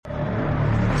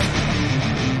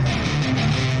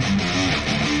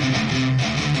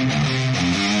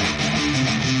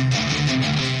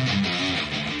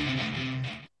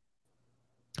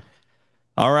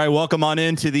All right, welcome on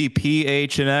into the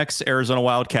PHNX Arizona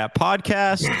Wildcat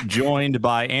Podcast, joined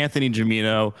by Anthony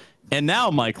Gimino and now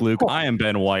Mike Luke. I am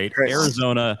Ben White.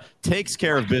 Arizona takes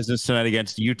care of business tonight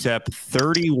against UTEP,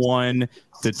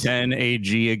 31-10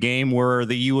 AG, a game where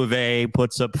the U of A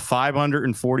puts up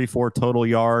 544 total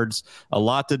yards. A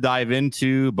lot to dive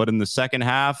into, but in the second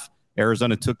half,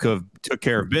 Arizona took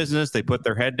care of business. They put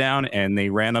their head down and they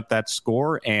ran up that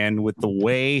score. And with the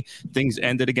way things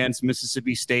ended against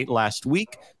Mississippi State last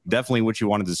week, definitely what you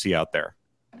wanted to see out there.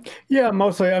 Yeah,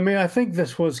 mostly. I mean, I think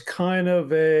this was kind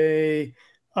of it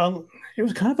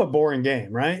was kind of a boring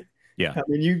game, right? Yeah. I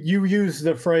mean, you use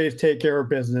the phrase "take care of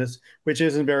business," which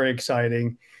isn't very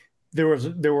exciting. There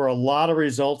were a lot of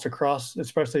results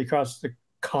especially across the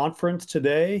conference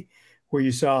today, where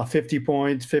you saw 50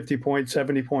 points,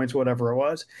 70 points, whatever it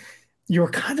was. I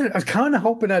was kind of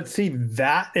hoping I'd see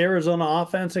that Arizona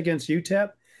offense against UTEP.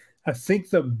 I think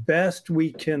the best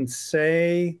we can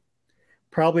say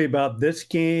probably about this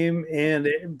game and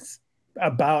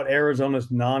about Arizona's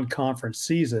non-conference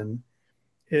season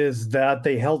is that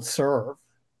they held serve.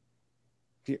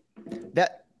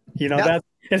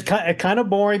 It's kind of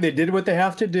boring. They did what they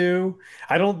have to do.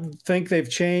 I don't think they've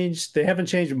changed. They haven't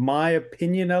changed my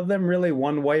opinion of them really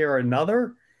one way or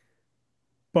another.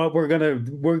 But we're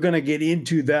gonna get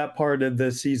into that part of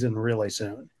the season really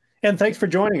soon. And thanks for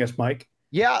joining us, Mike.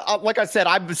 Yeah, like I said,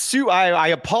 I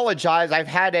apologize. I've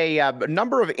had a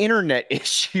number of internet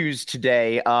issues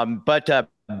today, but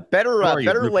better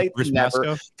late than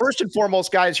never. First and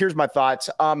foremost, guys, here's my thoughts.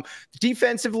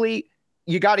 Defensively,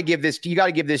 you got to give this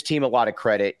team a lot of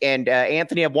credit. And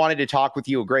Anthony, I've wanted to talk with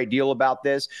you a great deal about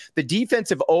this. The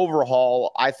defensive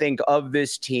overhaul, I think, of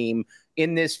this team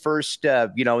in this first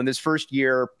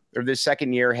year or this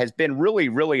second year has been really,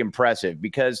 really impressive,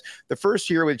 because the first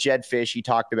year with Jed Fish, he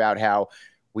talked about how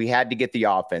we had to get the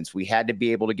offense. We had to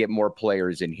be able to get more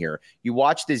players in here. You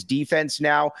watch this defense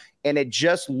now, and it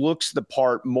just looks the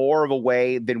part more of a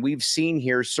way than we've seen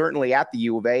here, certainly at the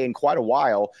U of A in quite a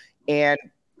while. And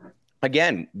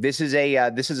again, this is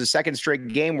a second straight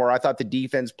game where I thought the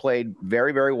defense played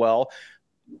very, very well.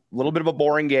 A little bit of a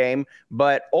boring game,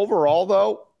 but overall,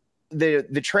 though,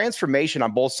 the transformation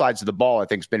on both sides of the ball, I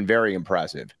think, has been very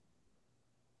impressive.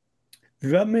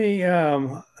 Let me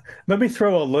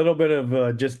throw a little bit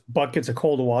of just buckets of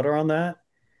cold water on that,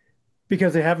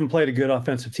 because they haven't played a good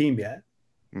offensive team yet.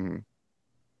 Mm-hmm.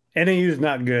 NAU is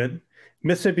not good.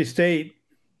 Mississippi State,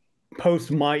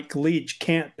 post Mike Leach,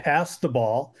 can't pass the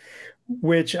ball,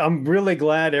 which I'm really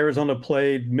glad Arizona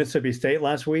played Mississippi State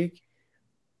last week,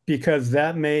 because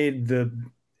that made the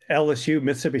LSU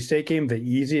Mississippi State game the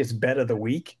easiest bet of the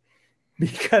week,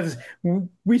 because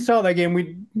we saw that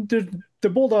game. The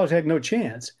Bulldogs had no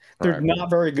chance. They're not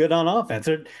very good on offense.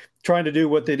 They're trying to do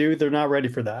what they do. They're not ready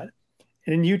for that.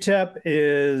 And UTEP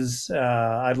is,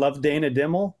 I love Dana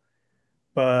Dimmel,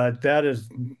 but that is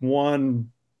one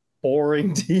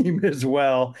boring team as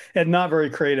well, and not very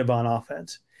creative on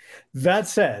offense. That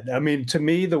said, I mean, to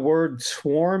me, the word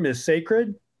swarm is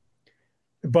sacred,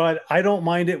 but I don't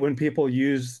mind it when people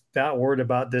use that word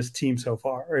about this team so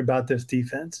far, or about this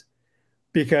defense,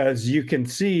 because you can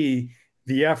see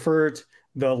the effort,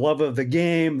 the love of the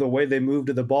game, the way they move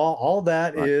to the ball. All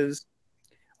that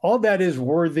is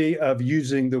worthy of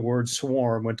using the word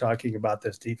swarm when talking about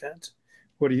this defense.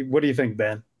 What do you think,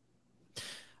 Ben?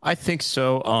 I think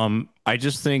so. I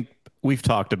just think we've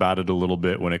talked about it a little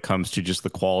bit when it comes to just the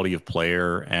quality of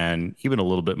player and even a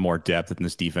little bit more depth that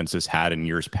this defense has had in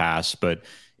years past. But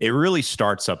it really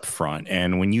starts up front.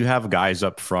 And when you have guys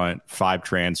up front, 5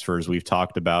 transfers, we've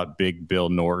talked about Big Bill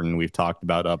Norton, we've talked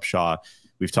about Upshaw,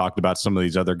 we've talked about some of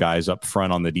these other guys up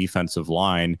front on the defensive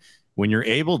line. When you're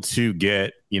able to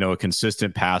get, a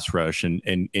consistent pass rush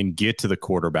and get to the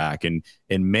quarterback and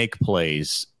make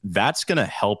plays, that's going to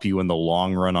help you in the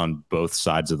long run on both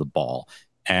sides of the ball.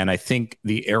 And I think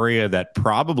the area that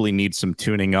probably needs some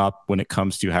tuning up when it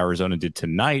comes to how Arizona did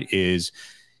tonight is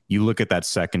you look at that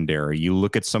secondary, you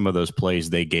look at some of those plays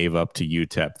they gave up to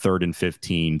UTEP, 3rd and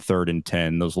 15, 3rd and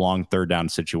 10, those long third down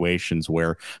situations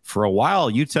where for a while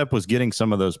UTEP was getting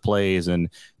some of those plays, and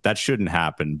that shouldn't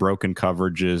happen. Broken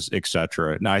coverages,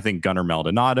 etc. Now, I think Gunnar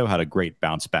Maldonado had a great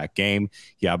bounce back game.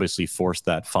 He obviously forced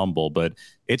that fumble, but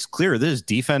it's clear this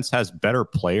defense has better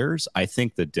players. I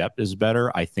think the depth is better.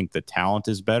 I think the talent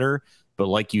is better. But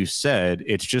like you said,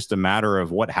 it's just a matter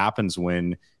of what happens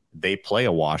when they play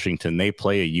a Washington, they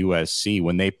play a USC,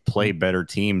 when they play better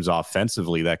teams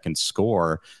offensively that can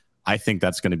score. I think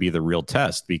that's going to be the real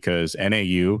test, because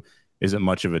NAU isn't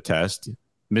much of a test.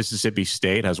 Mississippi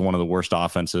State has one of the worst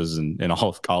offenses in all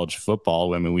of college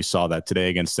football. I mean, we saw that today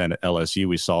against LSU.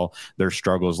 We saw their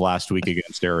struggles last week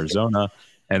against Arizona.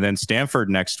 And then Stanford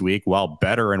next week, while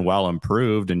better and well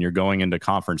improved, and you're going into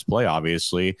conference play,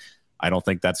 obviously, I don't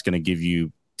think that's going to give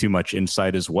you too much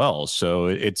insight as well. So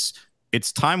it's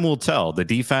time will tell. The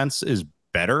defense is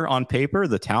better on paper.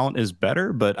 The talent is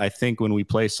better. But I think when we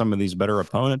play some of these better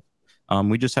opponents,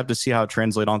 we just have to see how it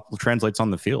translates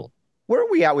on the field. Where are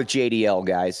we at with JDL,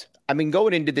 guys? I mean,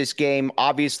 going into this game,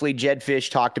 obviously, Jed Fish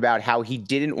talked about how he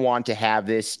didn't want to have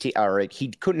this, or he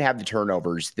couldn't have the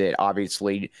turnovers that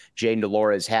obviously Jaden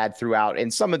Delora had throughout.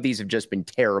 And some of these have just been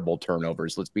terrible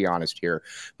turnovers, let's be honest here.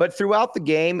 But throughout the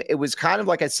game, it was kind of,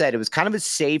 like I said, it was kind of a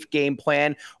safe game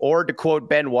plan, or to quote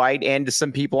Ben White and to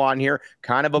some people on here,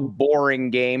 kind of a boring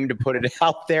game, to put it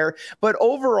out there. But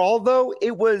overall, though,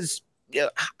 it was,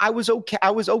 I was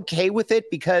okay with it,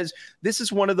 because this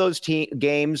is one of those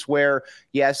games where,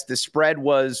 yes, the spread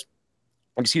was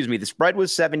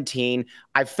 17.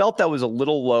 I felt that was a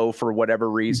little low for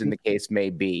whatever reason the case may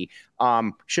be.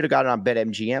 Should have got it on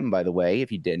BetMGM, by the way,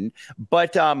 if you didn't.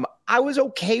 But I was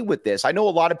okay with this. I know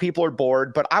a lot of people are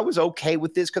bored, but I was okay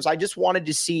with this because I just wanted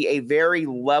to see a very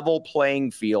level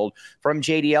playing field from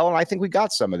JDL, and I think we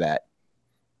got some of that.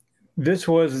 This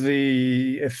was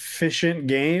the efficient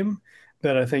game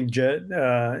that I think Jed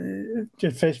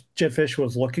Fish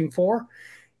was looking for.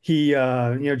 He,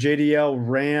 JDL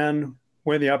ran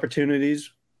when the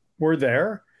opportunities were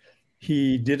there.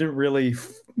 He didn't really,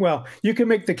 you can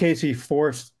make the case he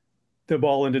forced the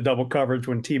ball into double coverage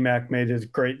when T-Mac made his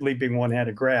great leaping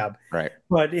one-handed grab. Right.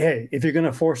 But hey, if you're going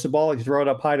to force the ball, you throw it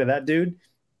up high to that dude,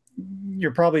 you're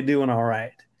probably doing all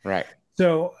right. Right.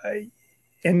 So,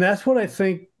 and that's what I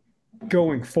think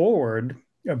going forward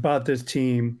about this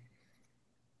team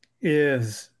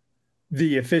is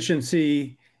the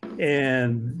efficiency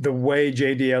and the way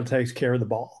JDL takes care of the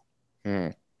ball.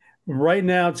 Right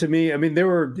now, to me, I mean,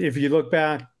 if you look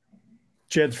back,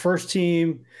 Jed's first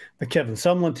team, the Kevin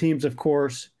Sumlin teams, of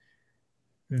course,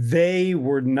 they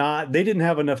didn't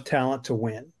have enough talent to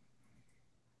win.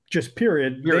 Just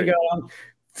period. They got on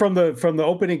from the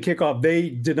opening kickoff, they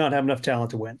did not have enough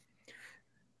talent to win.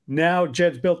 Now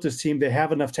Jed's built this team, they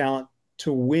have enough talent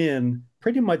to win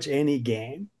pretty much any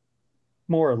game,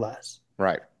 more or less.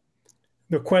 Right.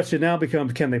 The question now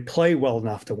becomes, can they play well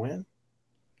enough to win?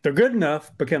 They're good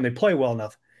enough, but can they play well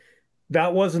enough?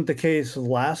 That wasn't the case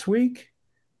last week.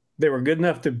 They were good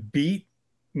enough to beat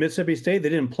Mississippi State. They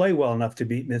didn't play well enough to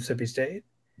beat Mississippi State.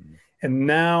 And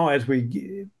now as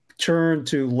we turn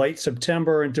to late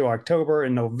September into October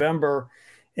and November,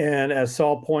 and as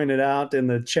Saul pointed out in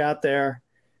the chat there,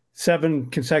 7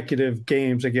 consecutive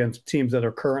games against teams that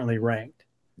are currently ranked.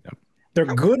 Yep. They're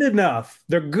good enough.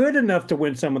 They're good enough to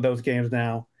win some of those games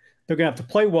now. They're going to have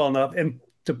to play well enough. And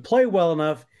to play well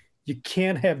enough, you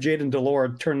can't have Jaden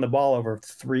Delora turn the ball over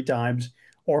 3 times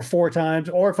or 4 times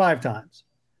or 5 times.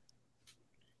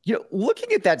 You know,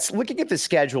 looking at the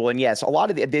schedule, and yes, a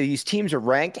lot of these teams are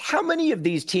ranked. How many of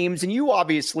these teams, and you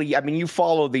obviously, I mean, you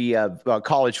follow the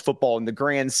college football in the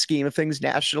grand scheme of things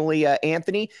nationally,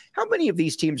 Anthony, how many of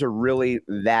these teams are really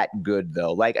that good,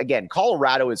 though? Like, again,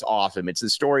 Colorado is awesome. It's the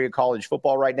story of college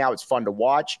football right now. It's fun to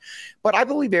watch. But I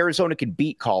believe Arizona can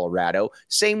beat Colorado.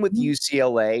 Same with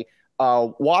UCLA.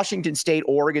 Washington State,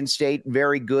 Oregon State,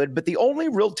 very good. But the only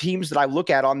real teams that I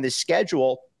look at on this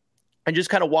schedule, and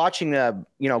just kind of watching,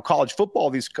 college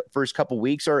football these first couple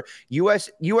weeks, are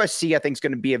USC, I think, is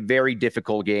going to be a very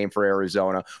difficult game for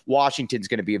Arizona. Washington's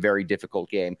going to be a very difficult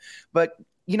game. But,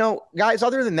 guys,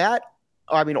 other than that,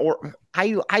 I mean,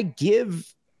 I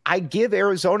give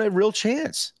Arizona a real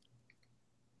chance.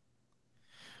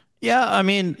 Yeah, I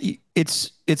mean,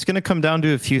 it's going to come down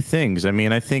to a few things. I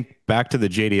mean, I think back to the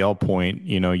JDL point,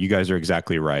 you guys are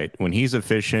exactly right. When he's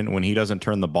efficient, when he doesn't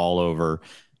turn the ball over,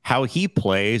 how he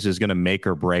plays is going to make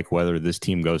or break whether this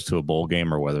team goes to a bowl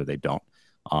game or whether they don't.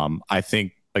 I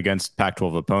think against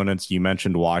Pac-12 opponents, you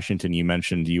mentioned Washington, you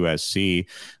mentioned USC,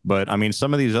 but I mean,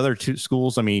 some of these other 2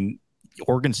 schools, I mean,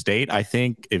 Oregon State, I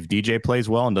think if DJ plays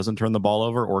well and doesn't turn the ball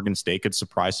over, Oregon State could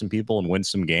surprise some people and win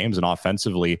some games. And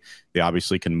offensively, they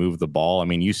obviously can move the ball. I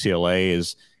mean, UCLA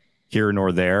is here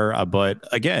nor there. But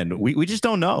again, we just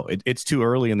don't know. It's too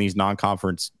early in these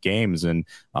non-conference games. And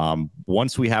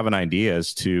once we have an idea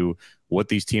as to what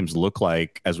these teams look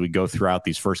like as we go throughout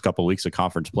these first couple of weeks of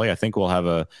conference play, I think we'll have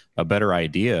a better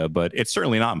idea. But it's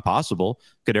certainly not impossible.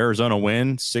 Could Arizona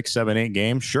win 6, 7, 8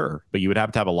 games? Sure. But you would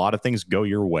have to have a lot of things go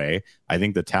your way. I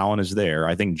think the talent is there.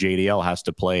 I think JDL has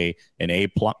to play an A+,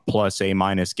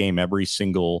 A- game every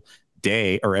single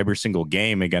day or every single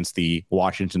game against the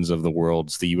Washingtons of the world,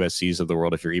 the USCs of the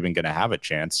world, if you're even going to have a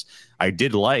chance. I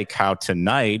did like how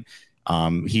tonight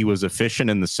He was efficient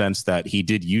in the sense that he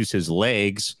did use his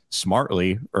legs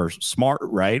smartly or smart,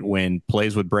 right? When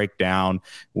plays would break down,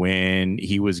 when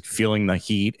he was feeling the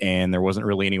heat and there wasn't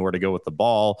really anywhere to go with the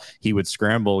ball, he would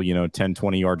scramble, 10,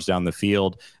 20 yards down the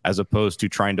field, as opposed to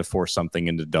trying to force something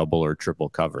into double or triple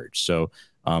coverage. So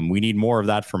we need more of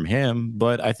that from him.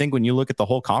 But I think when you look at the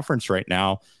whole conference right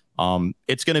now,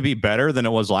 it's going to be better than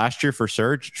it was last year for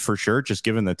sure, just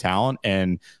given the talent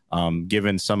and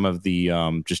given some of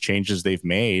the just changes they've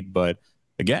made. But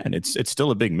again, it's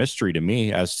still a big mystery to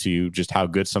me as to just how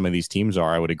good some of these teams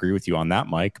are. I would agree with you on that,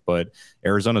 Mike. But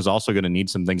Arizona's also going to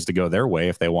need some things to go their way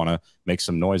if they want to make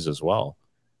some noise as well.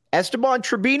 Esteban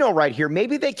Tribino right here.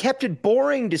 Maybe they kept it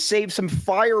boring to save some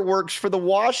fireworks for the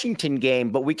Washington game,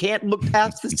 but we can't look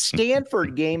past the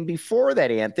Stanford game before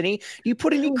that, Anthony. Do you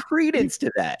put any credence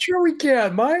to that? Sure we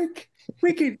can, Mike.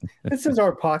 We can. This is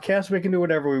our podcast. We can do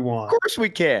whatever we want. Of course we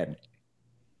can.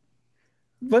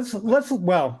 Let's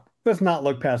not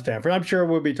look past Stanford. I'm sure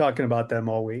we'll be talking about them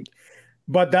all week.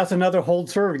 But that's another hold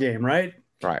serve game, right?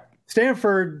 Right.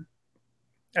 Stanford,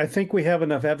 I think we have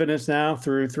enough evidence now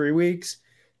through 3 weeks.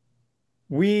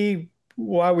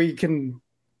 While we can,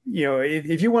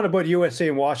 if you want to put USC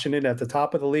and Washington at the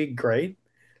top of the league, great,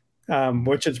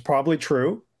 which is probably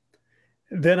true.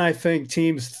 Then I think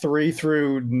teams 3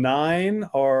 through 9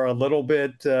 are a little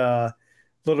bit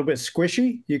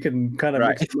squishy. You can kind of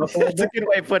mix them up a little bit. That's a good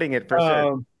way of putting it. For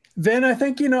sure. Then I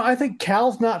think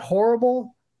Cal's not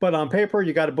horrible, but on paper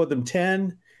you got to put them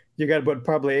 10. You got to put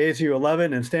probably ASU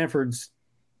 11, and Stanford's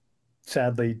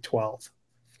sadly 12.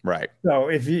 Right. So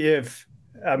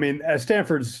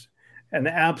Stanford's an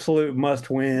absolute must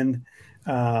win.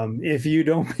 If you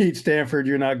don't beat Stanford,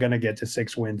 you're not going to get to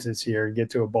 6 wins this year and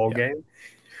get to a bowl game.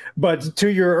 But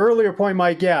to your earlier point,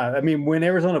 Mike, when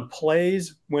Arizona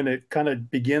plays, when it kind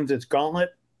of begins its gauntlet,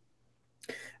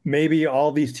 maybe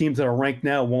all these teams that are ranked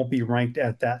now won't be ranked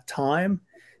at that time,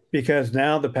 because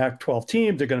now the Pac-12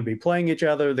 teams are going to be playing each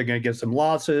other. They're going to get some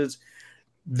losses.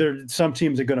 Some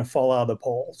teams are going to fall out of the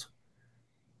polls,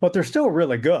 but they're still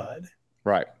really good.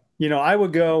 Right. I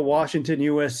would go Washington,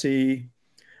 USC.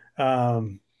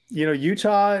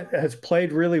 Utah has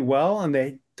played really well, and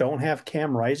they don't have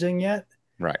Cam Rising yet.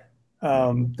 Right.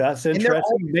 That's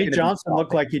interesting. Nate Johnson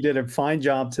looked like he did a fine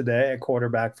job today at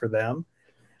quarterback for them.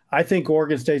 I think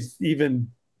Oregon State's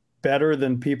even better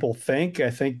than people think.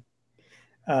 I think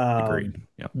agreed.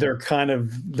 Yep.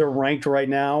 They're ranked right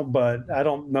now, but I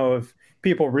don't know if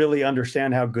people really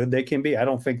understand how good they can be. I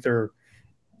don't think they're.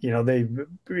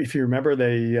 If you remember,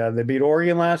 they beat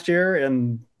Oregon last year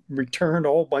and returned a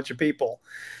whole bunch of people.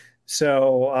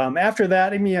 So after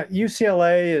that,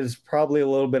 UCLA is probably a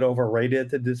little bit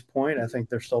overrated at this point. I think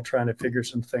they're still trying to figure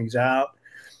some things out.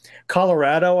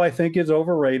 Colorado, I think, is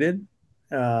overrated.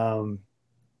 They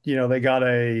got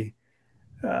a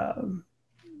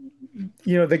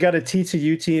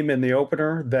TCU team in the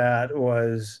opener that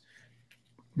was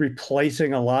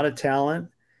replacing a lot of talent.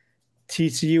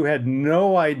 TCU had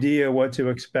no idea what to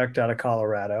expect out of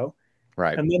Colorado.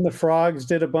 Right. And then the Frogs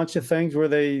did a bunch of things where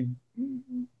they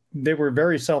were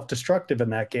very self-destructive in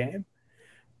that game.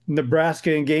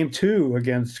 Nebraska in game 2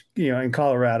 against, in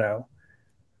Colorado,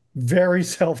 very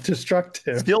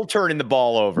self-destructive. Still turning the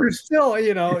ball over. You're still,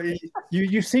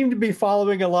 you seem to be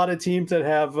following a lot of teams that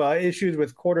have issues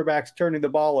with quarterbacks turning the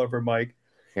ball over, Mike.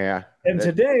 Yeah. And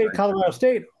today, Colorado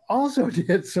State also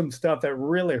did some stuff that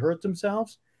really hurt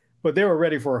themselves, but they were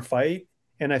ready for a fight.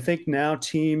 And I think now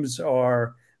teams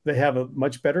they have a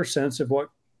much better sense of what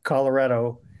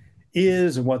Colorado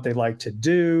is and what they like to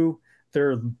do.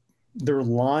 Their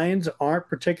lines aren't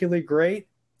particularly great,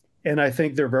 and I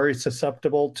think they're very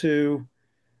susceptible to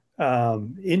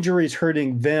injuries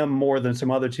hurting them more than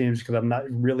some other teams, because I'm not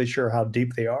really sure how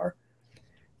deep they are.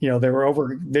 They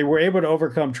were able to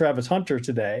overcome Travis Hunter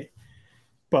today,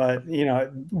 but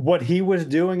what he was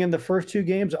doing in the first 2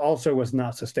 games also was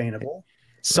not sustainable.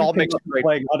 Saul makes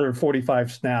playing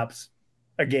 145 snaps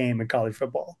a game in college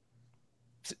football.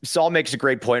 Saul makes a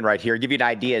great point right here. I'll give you an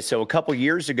idea. So a couple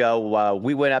years ago,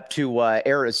 we went up to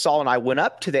Saul and I went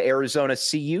up to the Arizona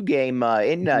CU game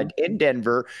in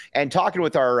Denver, and talking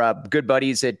with our good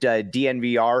buddies at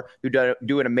DNVR, who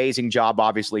do an amazing job,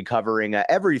 obviously covering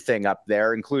everything up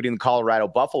there, including the Colorado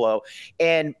Buffalo.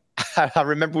 And I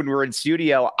remember when we were in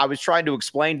studio, I was trying to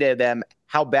explain to them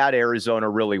how bad Arizona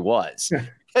really was.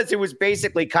 Because it was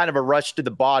basically kind of a rush to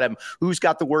the bottom. Who's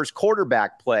got the worst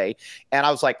quarterback play? And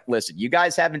I was like, listen, you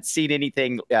guys haven't seen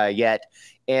anything yet.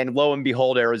 And lo and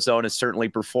behold, Arizona certainly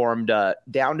performed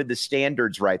down to the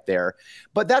standards right there.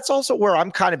 But that's also where I'm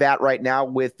kind of at right now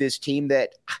with this team,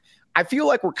 that I feel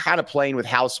like we're kind of playing with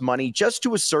house money just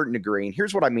to a certain degree. And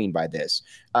here's what I mean by this.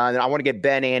 And I want to get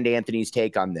Ben and Anthony's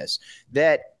take on this.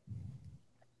 That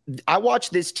I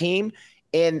watch this team,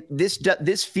 and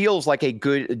this feels like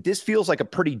a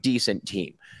pretty decent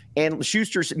team. And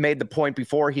Schuster made the point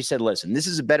before. He said, listen, this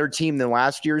is a better team than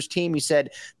last year's team. He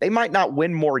said they might not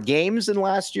win more games than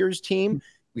last year's team.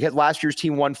 Because last year's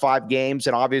team won 5 games,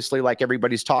 and obviously, like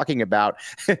everybody's talking about,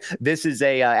 this is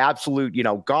a absolute,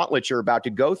 gauntlet you're about to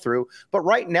go through. But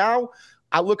right now,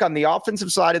 I look on the offensive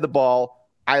side of the ball,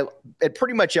 at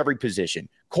pretty much every position: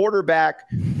 quarterback,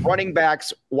 running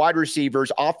backs, wide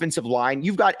receivers, offensive line.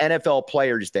 You've got NFL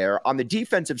players there. On the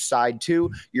defensive side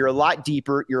too, you're a lot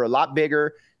deeper, you're a lot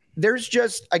bigger. There's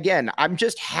just, again, I'm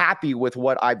just happy with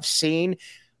what I've seen.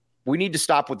 We need to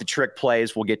stop with the trick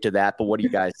plays. We'll get to that, but what do you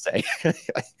guys say?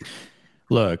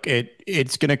 Look,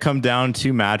 it's going to come down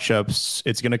to matchups.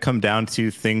 It's going to come down to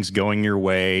things going your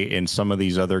way in some of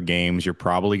these other games. You're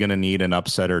probably going to need an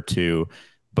upset or two.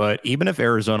 But even if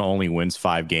Arizona only wins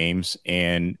 5 games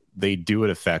and they do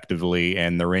it effectively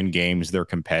and they're in games, they're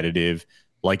competitive,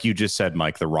 like you just said,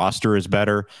 Mike, the roster is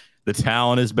better. The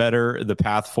talent is better. The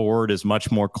path forward is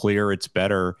much more clear. It's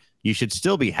better. You should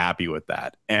still be happy with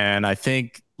that. And I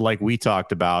think, like we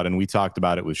talked about, and we talked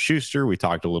about it with Schuster, we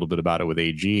talked a little bit about it with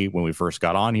AG when we first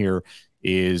got on here,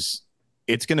 is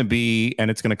it's going to be, and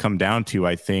it's going to come down to,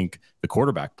 I think, the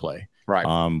quarterback play. Right.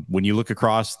 When you look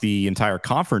across the entire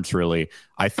conference, really,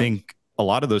 I think a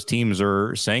lot of those teams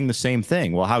are saying the same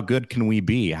thing. Well, how good can we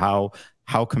be? How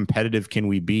competitive can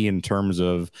we be in terms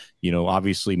of,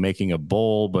 obviously making a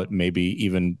bowl, but maybe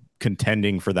even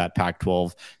contending for that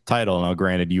Pac-12 title? Now,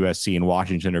 granted, USC and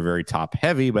Washington are very top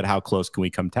heavy, but how close can we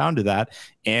come down to that?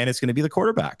 And it's going to be the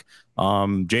quarterback.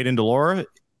 Jayden de Laura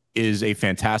is a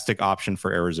fantastic option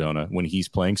for Arizona when he's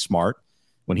playing smart,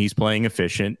 when he's playing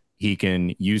efficient. He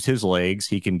can use his legs.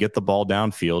 He can get the ball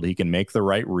downfield. He can make the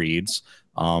right reads.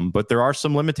 But there are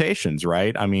some limitations,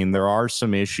 right? I mean, there are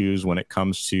some issues when it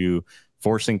comes to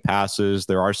forcing passes.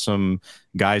 There are some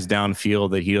guys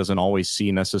downfield that he doesn't always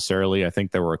see necessarily. I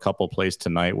think there were a couple plays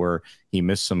tonight where he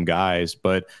missed some guys,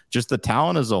 but just the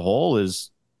talent as a whole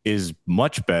is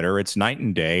much better. It's night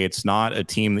and day. It's not a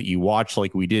team that you watch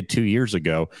like we did 2 years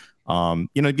ago.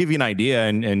 To give you an idea,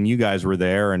 and you guys were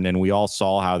there, and we all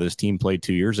saw how this team played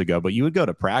 2 years ago, but you would go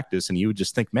to practice and you would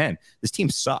just think, man, this team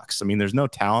sucks. I mean, there's no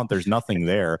talent. There's nothing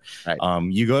there. Right.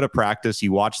 You go to practice,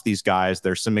 you watch these guys.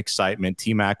 There's some excitement.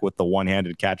 T-Mac with the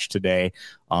one-handed catch today.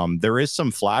 There is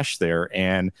some flash there,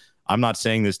 and I'm not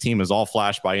saying this team is all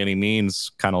flash by any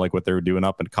means, kind of like what they were doing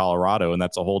up in Colorado, and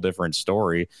that's a whole different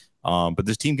story. But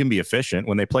this team can be efficient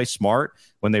when they play smart,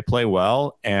 when they play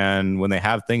well, and when they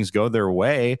have things go their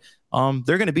way.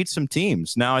 They're going to beat some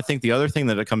teams. Now, I think the other thing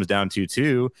that it comes down to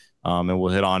too, and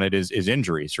we'll hit on it, is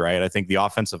injuries, right? I think the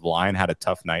offensive line had a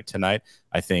tough night tonight.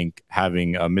 I think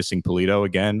having a missing Polito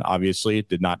again, obviously,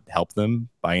 did not help them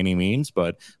by any means.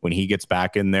 But when he gets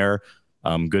back in there,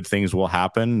 good things will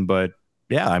happen. But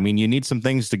yeah, I mean, you need some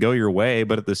things to go your way,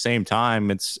 but at the same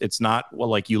time, it's not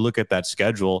like you look at that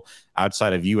schedule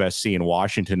outside of USC and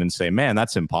Washington and say, man,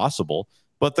 that's impossible.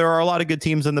 But there are a lot of good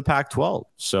teams in the Pac-12,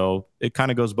 so it kind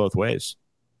of goes both ways.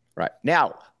 Right.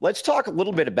 Now, let's talk a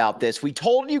little bit about this. We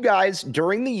told you guys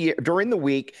during the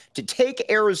week to take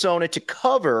Arizona to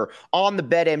cover on the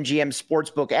BetMGM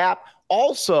Sportsbook app.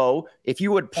 Also, if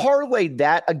you would parlay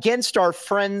that against our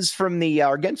friends from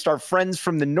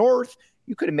the north,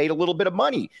 you could have made a little bit of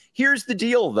money. Here's the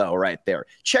deal, though, right there.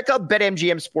 Check out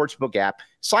BetMGM Sportsbook app.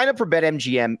 Sign up for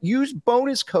BetMGM. Use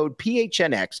bonus code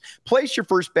PHNX. Place your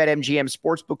first BetMGM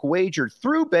Sportsbook wager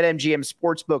through BetMGM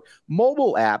Sportsbook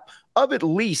mobile app of at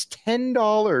least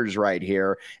 $10 right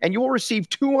here, and you will receive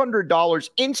 $200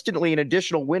 instantly in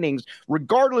additional winnings,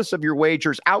 regardless of your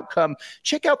wager's outcome.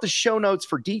 Check out the show notes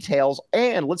for details,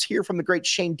 and let's hear from the great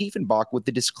Shane Diefenbach with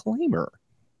the disclaimer.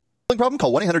 Problem?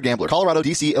 Call 1-800-GAMBLER. Colorado,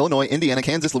 D.C., Illinois, Indiana,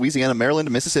 Kansas, Louisiana, Maryland,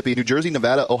 Mississippi, New Jersey,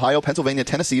 Nevada, Ohio, Pennsylvania,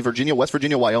 Tennessee, Virginia, West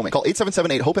Virginia, Wyoming. Call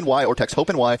 877-8-HOPE-NY or text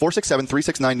HOPE-NY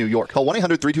 467-369 New York. Call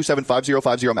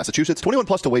 1-800-327-5050 Massachusetts. 21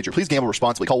 plus to wager. Please gamble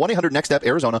responsibly. Call 1-800-NEXT-STEP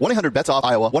Arizona. 1-800-BETS-OFF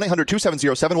Iowa.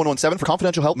 1-800-270-7117 for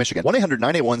confidential help Michigan.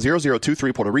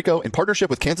 1-800-981-0023 Puerto Rico in partnership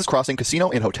with Kansas Crossing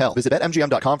Casino and Hotel. Visit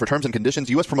BetMGM.com for terms and conditions.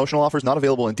 U.S. promotional offers not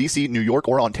available in D.C., New York,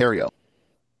 or Ontario.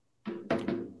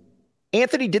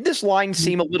 Anthony, did this line on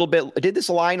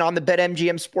the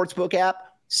BetMGM Sportsbook app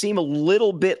seem a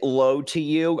little bit low to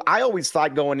you? I always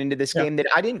thought going into this game that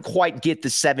I didn't quite get the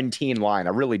 17 line.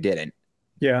 I really didn't.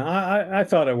 Yeah, I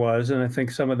thought it was. And I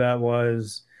think some of that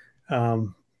was,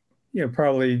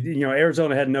 probably,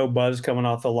 Arizona had no buzz coming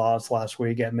off the loss last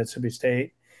week at Mississippi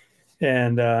State.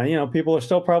 And, people are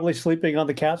still probably sleeping on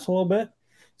the Cats a little bit.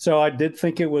 So I did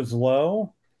think it was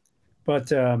low, but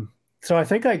so I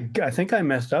think I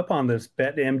messed up on this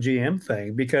bet MGM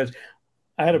thing because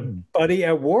I had a buddy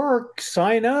at work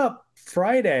sign up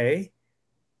Friday,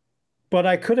 but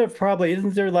I could have probably,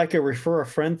 isn't there like a refer a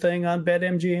friend thing on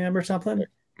BetMGM or something?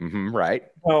 Right.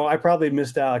 Oh, I probably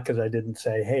missed out because I didn't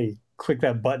say, hey, click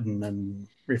that button and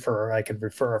I could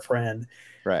refer a friend.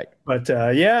 Right. But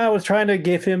I was trying to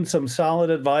give him some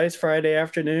solid advice Friday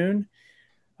afternoon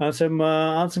on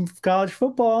some college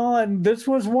football, and this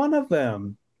was one of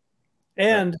them.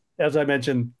 And as I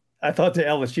mentioned, I thought the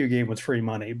LSU game was free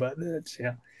money, but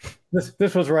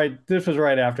this was right. This was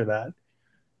right after that.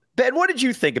 Ben, what did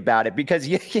you think about it? Because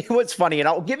it was funny, and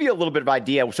I'll give you a little bit of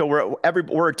idea. So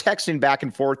we're texting back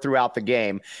and forth throughout the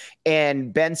game,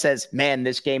 and Ben says, "Man,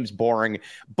 this game's boring."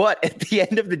 But at the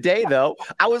end of the day, though,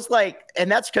 I was like,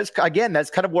 and that's because again, that's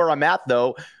kind of where I'm at,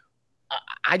 though.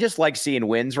 I just like seeing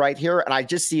wins right here, and I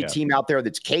just see a team out there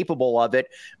that's capable of it.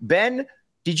 Ben,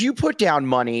 did you put down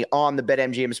money on the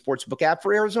BetMGM Sportsbook app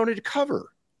for Arizona to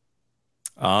cover?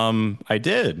 I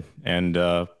did, and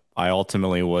I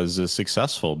ultimately was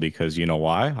successful because you know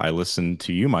why? I listened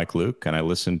to you, Mike Luke, and I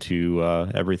listened to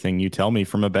everything you tell me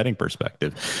from a betting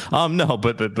perspective. No,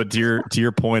 but to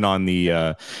your point on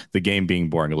the game being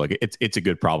boring, look, it's a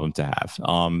good problem to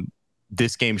have.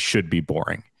 This game should be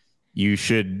boring. You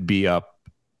should be up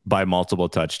by multiple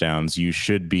touchdowns. You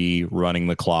should be running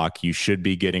the clock. You should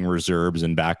be getting reserves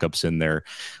and backups in there,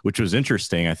 which was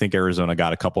interesting. I think Arizona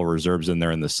got a couple of reserves in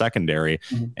there in the secondary,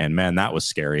 and man, that was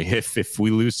scary. If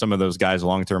we lose some of those guys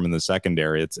long-term in the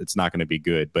secondary, it's not going to be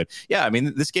good. But yeah, I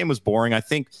mean, this game was boring. I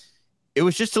think it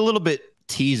was just a little bit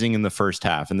teasing in the first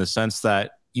half in the sense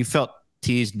that you felt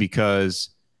teased because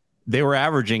they were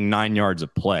averaging 9 yards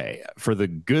of play for the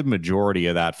good majority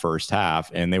of that first half,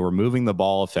 and they were moving the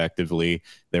ball effectively.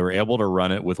 They were able to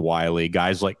run it with Wiley.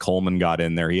 Guys like Coleman got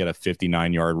in there. He had a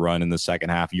 59-yard run in the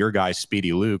second half. Your guy,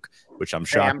 Speedy Luke, which I'm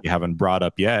shocked you haven't brought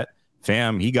up yet.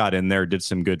 He got in there, did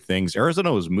some good things.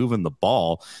 Arizona was moving the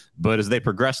ball, but as they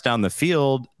progressed down the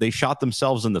field, they shot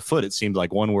themselves in the foot. It seemed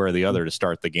like one way or the other to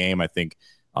start the game. I think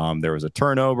there was a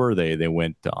turnover. They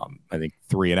went, I think,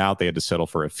 3 and out. They had to settle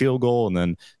for a field goal, and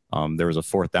then there was a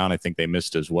 4th down. I think they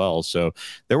missed as well. So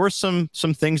there were some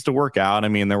things to work out. I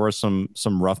mean, there were some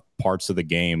rough parts of the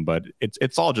game, but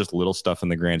it's all just little stuff in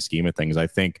the grand scheme of things. I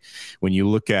think when you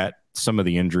look at some of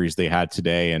the injuries they had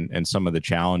today and some of the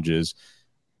challenges,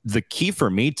 the key for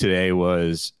me today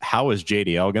was how is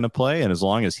JDL going to play? And as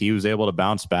long as he was able to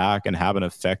bounce back and have an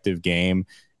effective game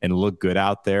and look good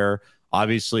out there,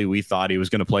 obviously we thought he was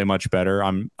going to play much better.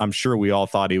 I'm sure we all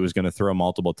thought he was going to throw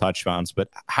multiple touchdowns, but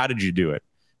how did you do it?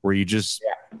 Were you just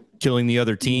killing the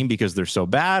other team because they're so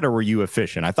bad, or were you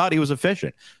efficient? I thought he was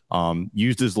efficient.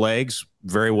 Used his legs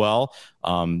very well.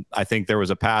 I think there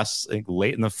was a pass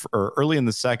early in the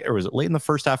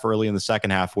first half, or early in the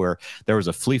second half, where there was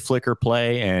a flea flicker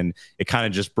play and it kind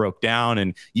of just broke down.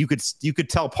 And you could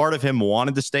tell part of him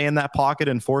wanted to stay in that pocket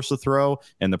and force the throw,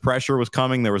 and the pressure was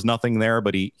coming. There was nothing there,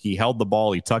 but he held the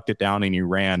ball, he tucked it down, and he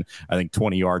ran, I think,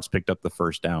 20 yards, picked up the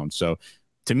first down. So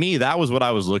to me, that was what I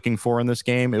was looking for in this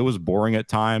game. It was boring at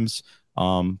times,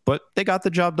 but they got the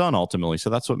job done ultimately.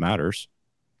 So that's what matters.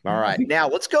 All right. Now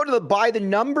let's go to by the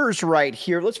numbers right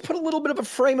here. Let's put a little bit of a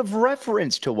frame of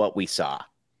reference to what we saw.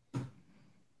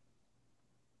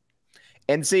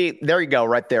 And see, there you go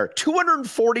right there.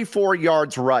 244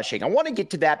 yards rushing. I want to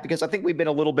get to that because I think we've been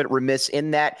a little bit remiss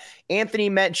in that. Ben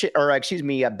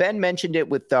mentioned it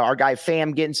with our guy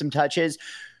Fam getting some touches.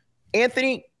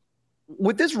 Anthony,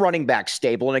 with this running back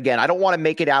stable, and again, I don't want to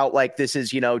make it out like this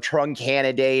is, Trung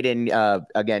Candidate and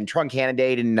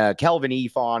Kelvin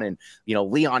Ephon and,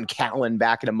 Leon Callan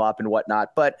backing him up and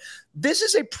whatnot. But this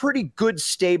is a pretty good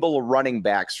stable of running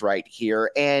backs right here.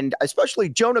 And especially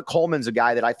Jonah Coleman's a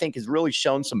guy that I think has really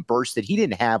shown some burst that he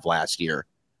didn't have last year.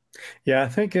 Yeah, I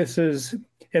think this is,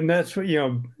 and that's what,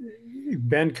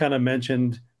 Ben kind of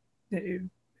mentioned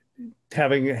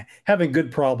having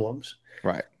good problems.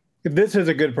 Right. This is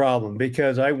a good problem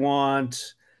because I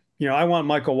want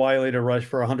Michael Wiley to rush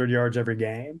for 100 yards every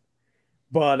game,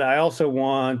 but I also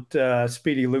want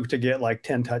Speedy Luke to get like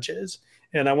 10 touches,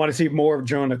 and I want to see more of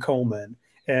Jonah Coleman.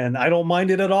 And I don't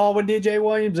mind it at all when DJ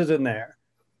Williams is in there.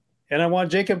 And I want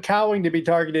Jacob Cowing to be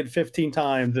targeted 15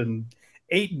 times and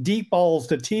 8 deep balls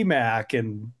to T-Mac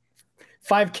and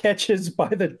 5 catches by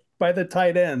the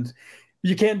tight ends.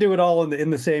 You can't do it all in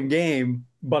the same game,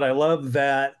 but I love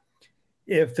that.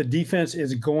 If the defense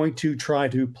is going to try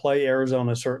to play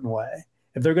Arizona a certain way,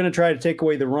 if they're going to try to take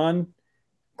away the run,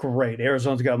 great.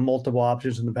 Arizona's got multiple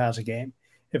options in the passing game.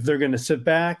 If they're going to sit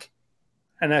back,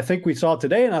 and I think we saw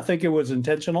today, and I think it was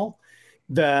intentional,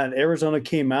 that Arizona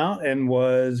came out and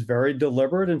was very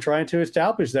deliberate in trying to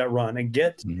establish that run and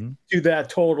get to that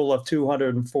total of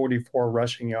 244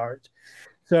 rushing yards.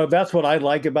 So that's what I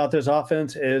like about this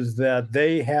offense is that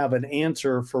they have an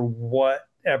answer for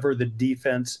whatever the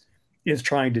defense is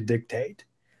trying to dictate.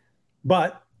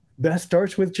 But that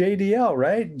starts with JDL,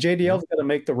 right? JDL's got to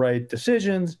make the right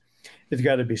decisions. He's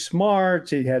got to be smart.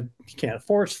 He can't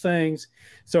force things.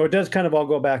 So it does kind of all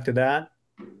go back to that.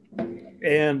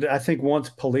 And I think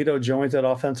once Polito joins that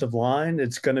offensive line,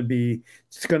 it's going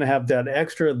to have that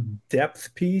extra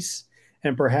depth piece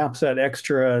and perhaps that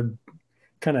extra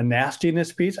kind of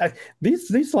nastiness piece.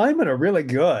 These linemen are really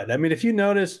good. I mean, if you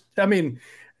notice,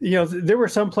 there were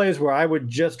some plays where I would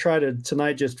just try to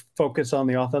tonight just focus on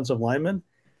the offensive linemen.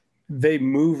 They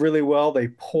move really well. They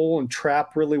pull and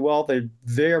trap really well.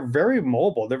 They're very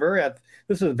mobile. This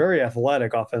is a very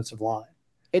athletic offensive line.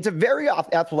 It's a very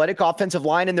athletic offensive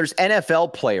line, and there's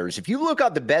NFL players. If you look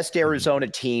at the best Arizona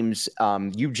teams,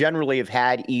 you generally have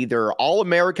had either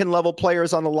All-American level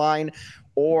players on the line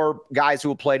or guys who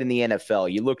have played in the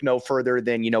NFL. You look no further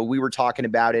than, we were talking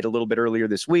about it a little bit earlier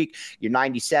this week, your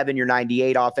 97, your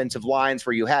 98 offensive lines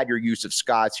where you had your Yusuf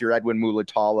Scotts, your Edwin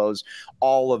Mulitalos,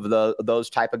 all of those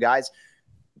type of guys.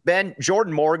 Ben,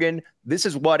 Jordan Morgan, this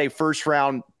is what a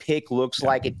first-round pick looks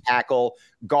like at tackle.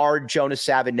 Guard Jonas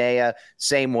Savanea,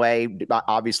 same way,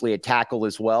 obviously a tackle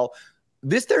as well.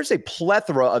 There's a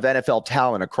plethora of NFL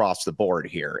talent across the board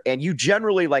here. And you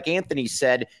generally, like Anthony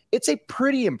said, it's a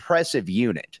pretty impressive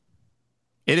unit.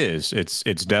 It is. It's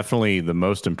definitely the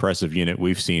most impressive unit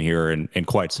we've seen here in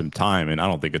quite some time. And I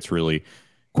don't think it's really,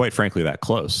 quite frankly, that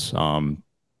close.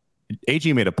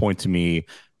 AG made a point to me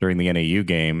during the NAU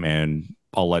game, and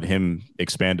I'll let him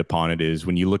expand upon it, is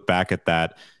when you look back at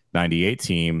that 98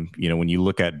 team, when you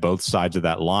look at both sides of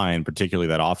that line, particularly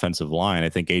that offensive line, I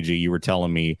think, AG, you were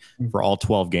telling me for all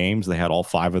 12 games, they had all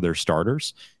 5 of their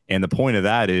starters. And the point of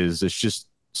that is it's just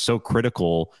so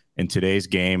critical in today's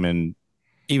game, and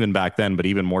even back then, but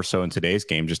even more so in today's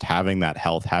game, just having that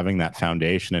health, having that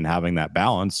foundation, and having that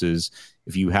balance is,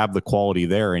 if you have the quality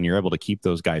there and you're able to keep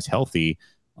those guys healthy,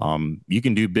 you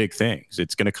can do big things.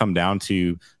 It's going to come down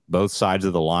to both sides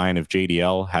of the line. If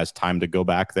JDL has time to go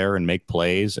back there and make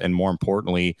plays, and more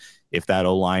importantly, if that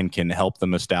O-line can help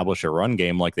them establish a run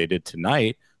game like they did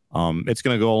tonight, it's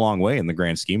going to go a long way in the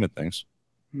grand scheme of things.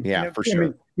 Yeah, for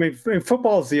sure.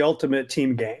 Football is the ultimate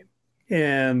team game,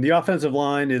 and the offensive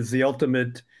line is the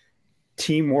ultimate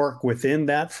teamwork within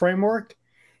that framework.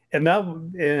 And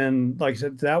like I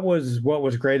said, that was what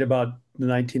was great about the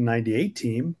 1998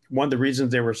 team. One of the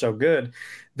reasons they were so good,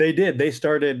 they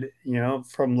started,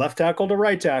 from left tackle to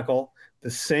right tackle,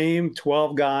 same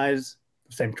 5 guys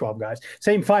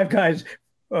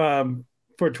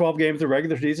for 12 games the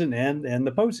regular season and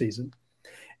the postseason.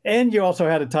 And you also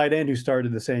had a tight end who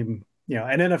started the same,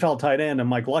 an NFL tight end, and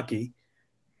Mike Lucky.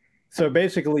 So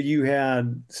basically you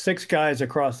had 6 guys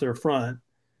across their front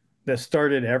that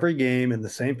started every game in the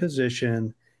same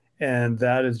position. And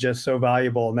that is just so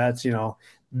valuable. And that's,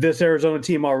 this Arizona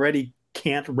team already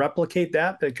can't replicate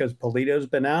that because Polito's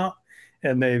been out,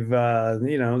 and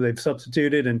they've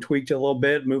substituted and tweaked a little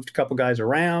bit, moved a couple guys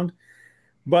around.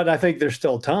 But I think there's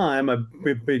still time.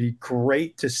 It'd be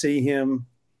great to see him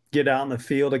get out in the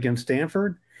field against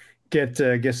Stanford, get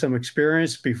some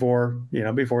experience before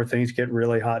things get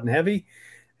really hot and heavy.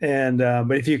 And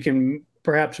but if you can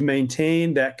perhaps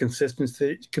maintain that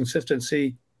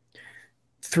consistency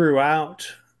throughout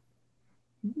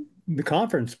the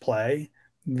conference play,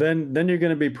 then you're going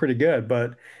to be pretty good.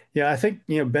 But I think,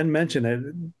 Ben mentioned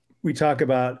it. We talk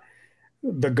about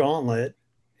the gauntlet,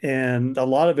 and a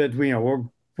lot of it,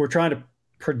 we're trying to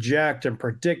project and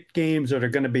predict games that are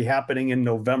going to be happening in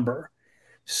November.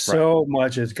 So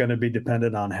much is going to be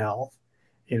dependent on health.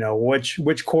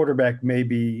 Which quarterback may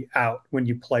be out when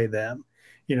you play them.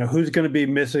 Who's going to be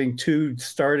missing 2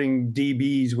 starting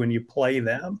DBs when you play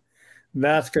them.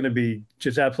 That's going to be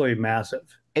just absolutely massive.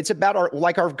 It's about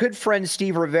our good friend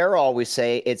Steve Rivera always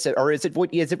say, is it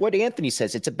what Anthony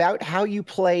says? It's about how you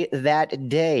play that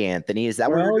day, Anthony. Is that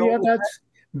what you're going with?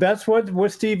 That's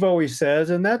what Steve always says.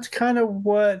 And that's kind of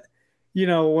what,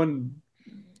 when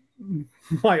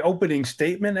my opening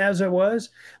statement as it was,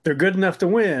 they're good enough to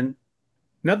win.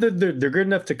 Not that they're good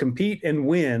enough to compete and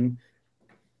win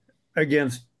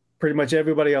against pretty much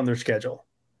everybody on their schedule.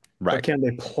 Right. But can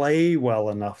they play well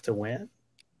enough to win?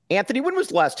 Anthony, when was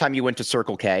the last time you went to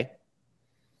Circle K?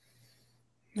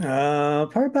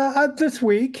 Probably about this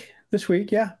week.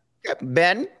 Yeah.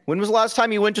 Ben, when was the last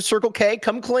time you went to Circle K?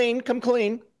 Come clean.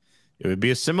 It would be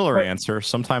a similar answer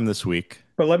sometime this week.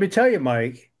 But let me tell you,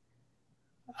 Mike,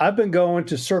 I've been going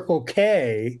to Circle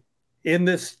K in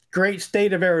this great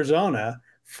state of Arizona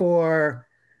for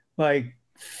like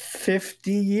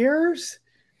 50 years,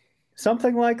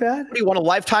 something like that. Do you want a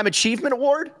Lifetime Achievement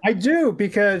Award? I do,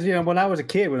 because, when I was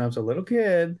a little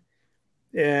kid,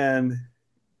 and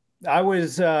I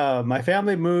was, my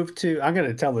family moved to, I'm going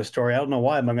to tell this story. I don't know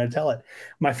why, I'm going to tell it.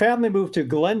 My family moved to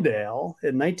Glendale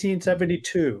in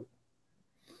 1972.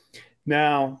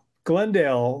 Now,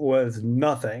 Glendale was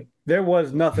nothing. There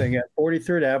was nothing at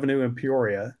 43rd Avenue in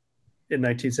Peoria in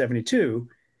 1972,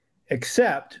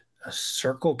 except a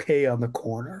Circle K on the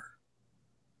corner.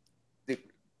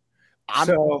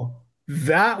 So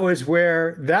that was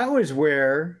where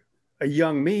a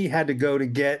young me had to go to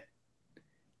get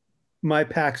my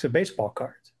packs of baseball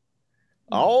cards.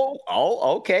 Oh,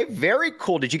 okay. Very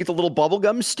cool. Did you get the little bubble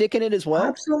gum stick in it as well?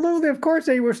 Absolutely. Of course,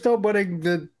 they were still putting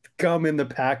the gum in the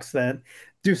packs then.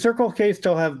 Do Circle K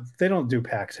still have, they don't do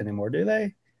packs anymore, do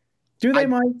they? Do they,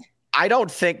 Mike? I don't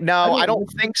think, I don't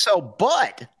think so.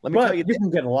 But let me tell you, you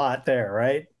can get a lot there,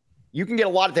 right? You can get a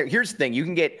lot there. Here's the thing. You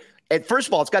can get, first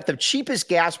of all, it's got the cheapest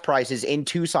gas prices in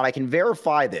Tucson. I can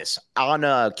verify this on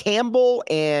Campbell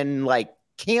and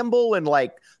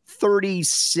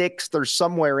 36th or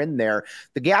somewhere in there.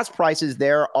 The gas prices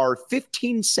there are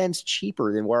 15 cents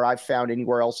cheaper than where I've found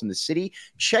anywhere else in the city.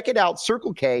 Check it out,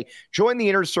 Circle K. Join the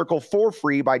Inner Circle for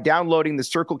free by downloading the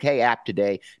Circle K app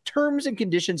today. Terms and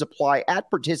conditions apply at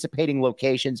participating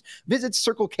locations. Visit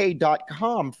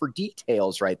CircleK.com for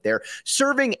details right there.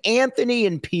 Serving Anthony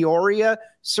in Peoria,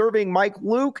 serving Mike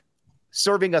Luke,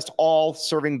 serving us all,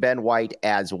 serving Ben White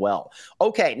as well.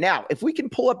 Okay, now, if we can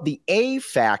pull up the A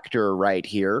factor right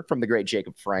here from the great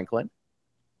Jacob Franklin.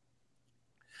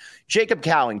 Jacob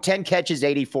Cowing, 10 catches,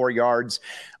 84 yards.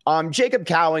 Jacob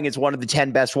Cowing is one of the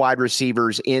 10 best wide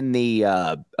receivers in the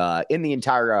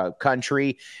entire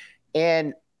country.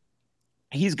 And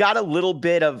he's got a little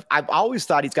bit of, I've always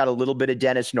thought he's got a little bit of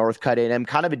Dennis Northcutt in him,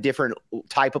 kind of a different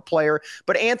type of player.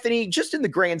 But Anthony, just in the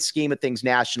grand scheme of things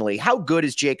nationally, how good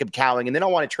is Jacob Cowing? And then I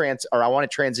want to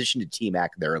transition to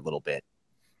T-Mac there a little bit.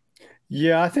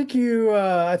 Yeah, I think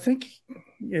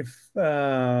if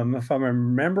I'm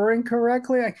remembering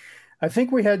correctly, I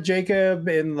think we had Jacob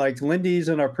in Lindy's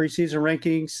in our preseason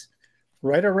rankings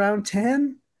right around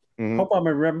 10. Mm-hmm. Hope I'm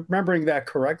remembering that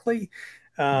correctly.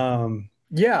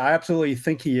 Yeah, I absolutely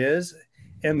think he is.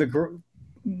 And the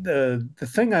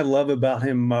thing I love about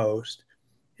him most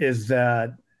is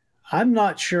that I'm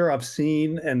not sure I've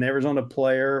seen an Arizona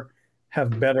player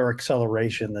have better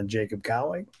acceleration than Jacob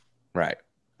Cowing. Right.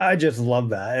 I just love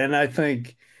that. And I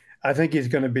think he's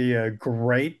going to be a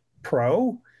great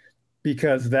pro,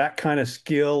 because that kind of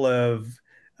skill of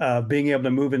being able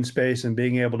to move in space and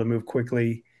being able to move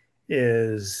quickly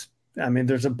is,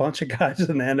 there's a bunch of guys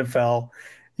in the NFL.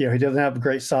 He doesn't have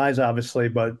great size, obviously,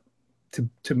 but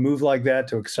to move like that,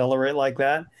 to accelerate like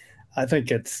that, I think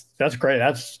that's great.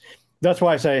 That's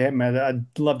why I say, hey, man, I'd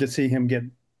love to see him get.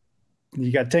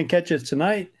 You got 10 catches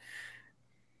tonight.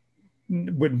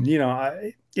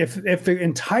 If the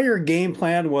entire game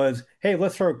plan was, hey,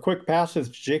 let's throw quick passes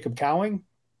to Jacob Cowing,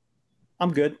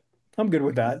 I'm good. I'm good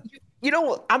with that.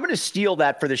 I'm going to steal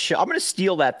that for the show. I'm going to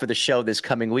steal that for the show this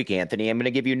coming week, Anthony. I'm going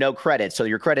to give you no credit. So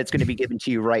your credit's going to be given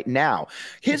to you right now.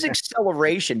 His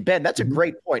acceleration, Ben, that's a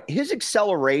great point. His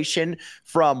acceleration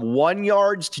from 1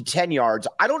 yards to 10 yards,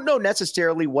 I don't know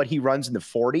necessarily what he runs in the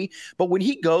 40, but when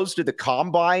he goes to the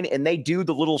combine and they do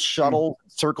the little shuttle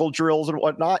circle drills and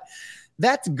whatnot,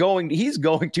 he's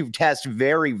going to test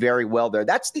very, very well there.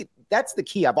 That's the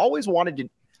key. I've always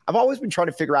been trying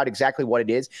to figure out exactly what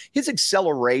it is. His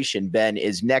acceleration, Ben,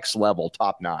 is next level,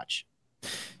 top notch.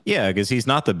 Yeah, because he's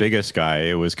not the biggest guy.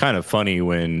 It was kind of funny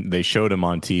when they showed him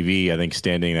on TV, I think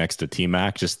standing next to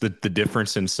T-Mac, just the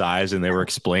difference in size, and they were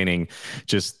explaining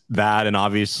just that. And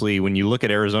obviously, when you look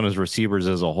at Arizona's receivers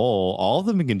as a whole, all of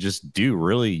them can just do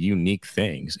really unique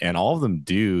things, and all of them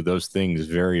do those things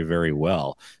very, very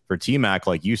well. For T-Mac,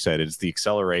 like you said, it's the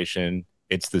acceleration,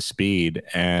 it's the speed.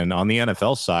 And on the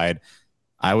NFL side,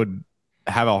 I would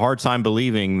have a hard time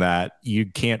believing that you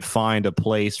can't find a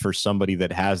place for somebody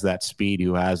that has that speed,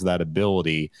 who has that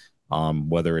ability,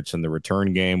 whether it's in the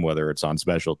return game, whether it's on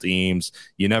special teams.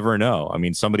 You never know.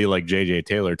 Somebody like J.J.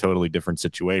 Taylor, totally different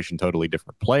situation, totally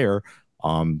different player,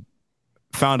 found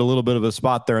a little bit of a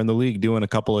spot there in the league doing a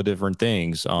couple of different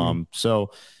things.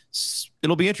 So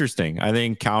it'll be interesting. I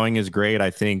think Cowing is great.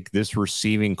 I think this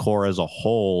receiving core as a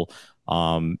whole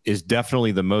is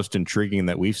definitely the most intriguing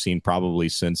that we've seen probably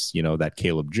since, that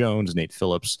Caleb Jones, Nate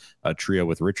Phillips trio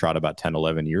with Rich Rod about 10,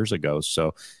 11 years ago.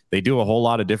 So they do a whole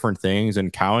lot of different things.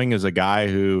 And Cowing is a guy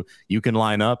who you can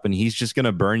line up and he's just going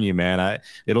to burn you, man.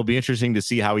 It'll be interesting to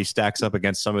see how he stacks up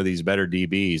against some of these better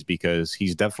DBs because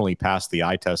he's definitely passed the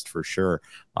eye test for sure.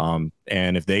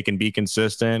 And if they can be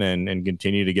consistent and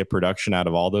continue to get production out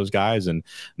of all those guys, and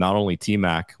not only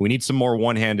T-Mac, we need some more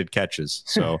one-handed catches.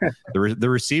 So the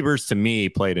receivers to me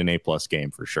played an A+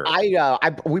 game for sure.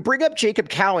 We bring up Jacob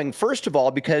Cowing first of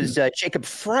all because Jacob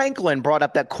Franklin brought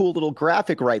up that cool little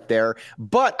graphic right there.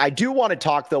 But I do want to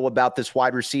talk though about this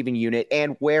wide receiving unit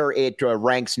and where it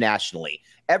ranks nationally.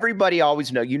 Everybody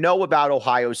always know about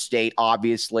Ohio State.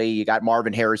 Obviously, you got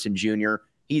Marvin Harrison Jr.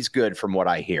 He's good from what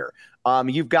I hear.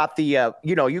 You've got the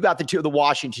the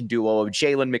Washington duo of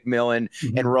Jalen McMillan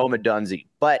and Roma Dunze.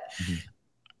 But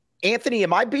Anthony,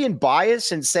 am I being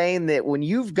biased in saying that when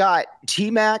you've got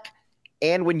T-Mac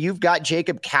and when you've got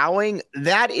Jacob Cowing,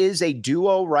 that is a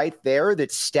duo right there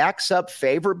that stacks up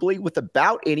favorably with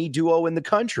about any duo in the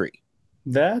country?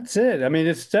 That's it. I mean,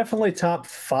 it's definitely top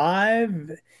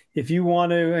 5. If you want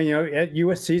to, at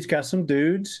USC's got some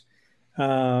dudes.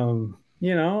 So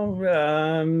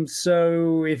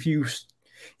if you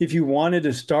wanted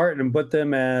to start and put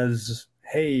them as,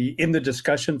 hey, in the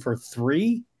discussion for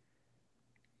 3,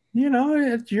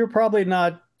 you're probably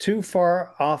not too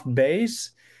far off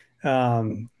base.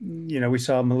 We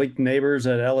saw Malik Neighbors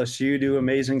at LSU do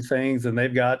amazing things, and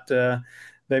they've got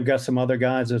some other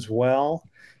guys as well.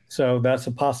 So that's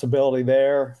a possibility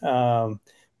there.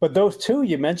 But those 2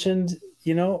 you mentioned,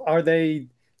 are they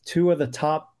 2 of the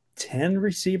top 10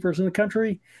 receivers in the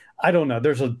country? I don't know.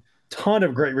 There's a ton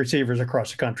of great receivers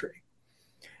across the country,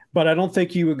 but I don't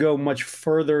think you would go much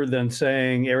further than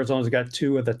saying Arizona's got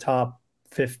 2 of the top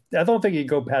 50. I don't think you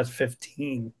go past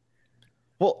 15.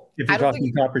 Well, if you're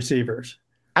talking top receivers,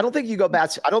 I don't think you go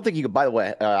past. I don't think you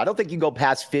go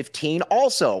past 15.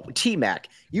 Also, T-Mac,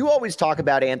 you always talk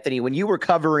about, Anthony, when you were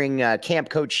covering Camp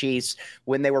Cochise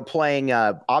when they were playing.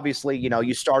 Obviously,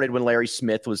 you started when Larry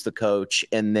Smith was the coach,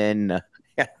 and then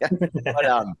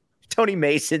Tony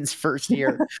Mason's first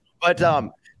year. But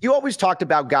you always talked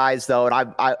about guys, though,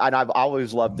 and I've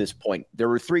always loved this point. There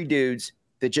were 3 dudes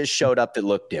that just showed up that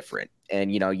looked different.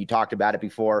 And, you talked about it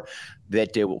before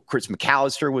that Chris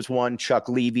McAllister was one, Chuck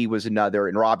Levy was another,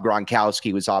 and Rob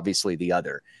Gronkowski was obviously the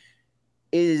other.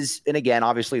 And again,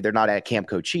 obviously they're not at Camp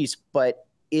Cochise, but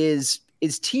is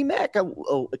T-Mac a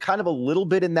kind of a little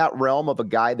bit in that realm of a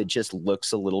guy that just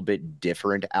looks a little bit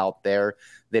different out there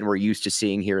than we're used to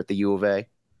seeing here at the U of A?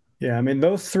 Yeah, I mean,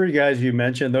 those 3 guys you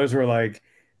mentioned, those were like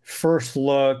first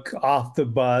look, off the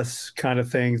bus kind of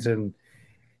things.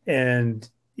 And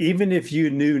even if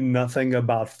you knew nothing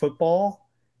about football,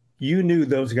 you knew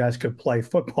those guys could play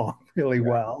football really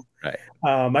well. Right.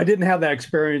 I didn't have that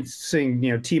experience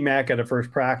seeing, T-Mac at a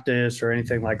first practice or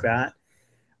anything like that.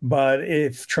 But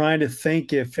if trying to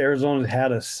think if Arizona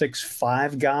had a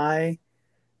 6'5" guy,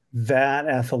 that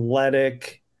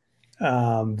athletic,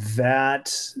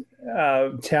 that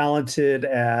talented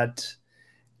at,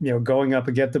 going up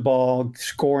and get the ball,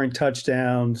 scoring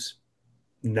touchdowns,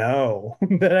 no.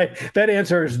 that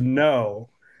answer is no.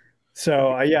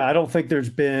 So, I don't think there's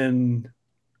been,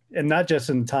 and not just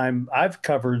in the time I've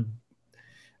covered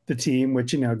the team,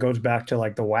 which, goes back to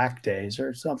like the WAC days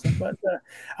or something. But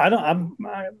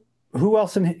who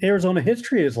else in Arizona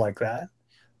history is like that?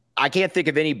 I can't think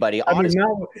of anybody.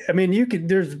 Arizona's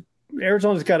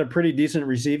got a pretty decent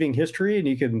receiving history, and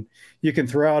you can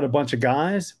throw out a bunch of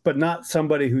guys, but not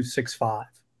somebody who's 6'5".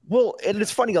 Well, and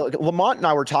it's funny, Lamont and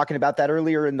I were talking about that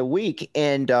earlier in the week.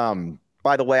 And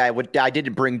by the way, I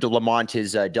didn't bring to Lamont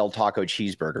his Del Taco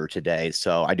cheeseburger today,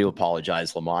 so I do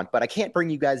apologize, Lamont. But I can't bring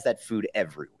you guys that food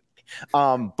every week.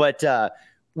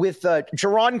 With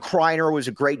Jaron Kreiner was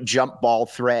a great jump ball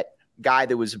threat guy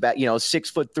that was about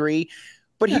 6'3",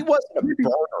 but he wasn't a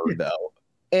burner though,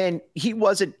 and he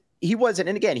wasn't.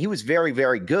 And again, he was very,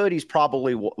 very good. He's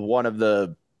probably one of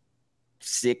the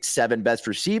 6-7 best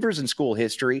receivers in school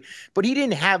history, but he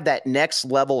didn't have that next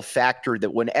level factor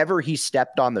that whenever he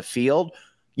stepped on the field,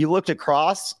 you looked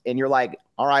across and you're like,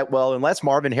 all right, well, unless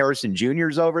Marvin Harrison Jr.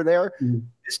 is over there,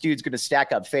 this dude's going to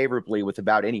stack up favorably with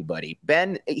about anybody.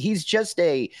 Ben, he's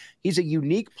a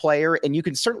unique player, and you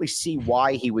can certainly see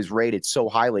why he was rated so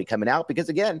highly coming out, because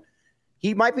again,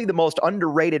 he might be the most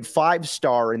underrated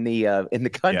 5-star in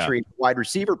the country wide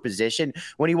receiver position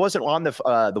when he wasn't on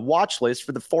the watch list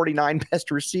for the 49 best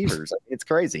receivers. It's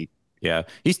crazy. Yeah,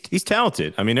 he's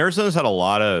talented. I mean, Arizona's had a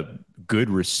lot of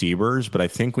good receivers, but I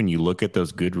think when you look at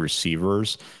those good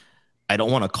receivers, I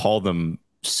don't want to call them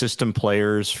system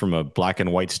players from a black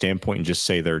and white standpoint and just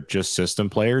say they're just system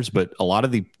players. But a lot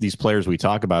of these players we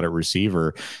talk about at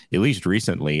receiver, at least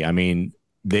recently, I mean,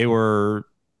 they were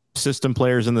system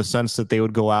players in the sense that they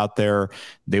would go out there,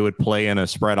 they would play in a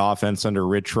spread offense under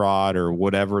Rich Rod or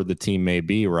whatever the team may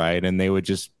be, right? And they would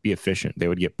just be efficient. They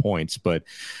would get points. But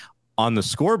on the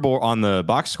scoreboard, on the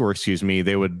box score,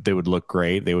 they would look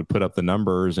great. They would put up the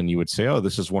numbers and you would say, oh,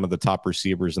 this is one of the top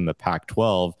receivers in the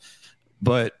Pac-12.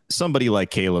 But somebody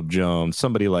like Caleb Jones,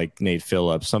 somebody like Nate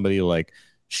Phillips, somebody like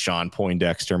Sean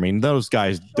Poindexter, I mean, those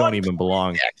guys don't even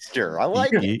belong. Poindexter, I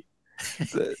like it.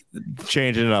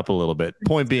 Changing it up a little bit.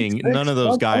 Point being, none of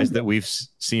those guys that we've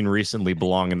seen recently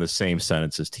belong in the same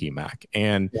sentence as T-Mac.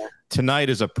 And tonight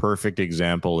is a perfect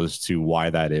example as to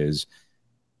why that is.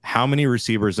 How many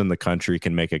receivers in the country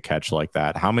can make a catch like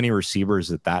that? How many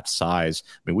receivers at that size?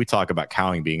 I mean, we talk about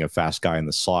Cowing being a fast guy in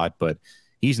the slot, but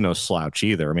he's no slouch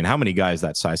either. I mean, how many guys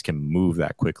that size can move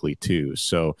that quickly too?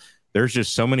 So there's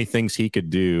just so many things he could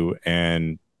do.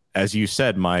 And as you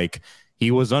said, Mike, he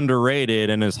was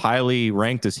underrated, and as highly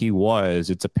ranked as he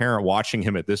was, it's apparent watching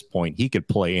him at this point, he could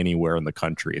play anywhere in the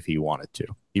country if he wanted to.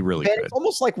 He really could. It's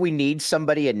almost like we need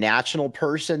somebody, a national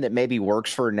person that maybe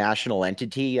works for a national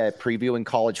entity previewing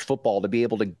college football to be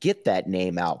able to get that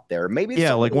name out there. Maybe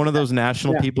like one of those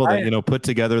national people that, put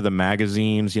together the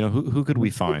magazines. Who could we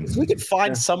find? If we could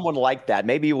find someone like that,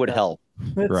 maybe it would help.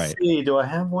 Let's see. Do I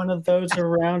have one of those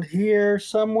around here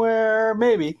somewhere?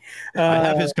 Maybe. I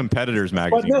have his competitors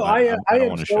magazine. But no, I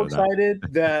am so excited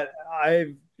that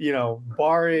I've,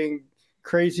 barring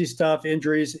crazy stuff,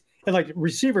 injuries, and like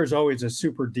receiver is always a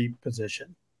super deep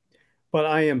position. But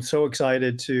I am so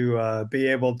excited to be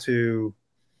able to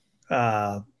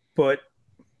put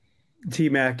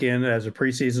T-Mac in as a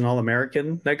preseason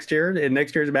All-American next year in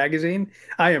next year's magazine.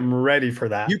 I am ready for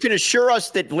that. You can assure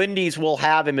us that Lindy's will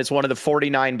have him as one of the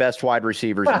 49 best wide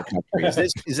receivers in the country.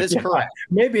 Is this correct?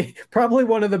 Probably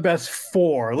one of the best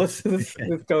 4. Let's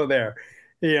go there.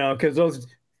 Because those,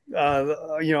 all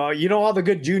the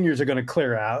good juniors are going to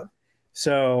clear out.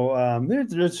 So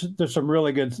there's some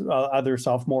really good other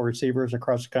sophomore receivers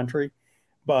across the country.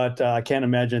 But I can't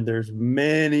imagine there's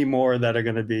many more that are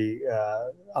going to be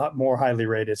more highly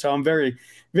rated. So I'm very,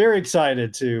 very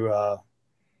excited to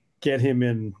get him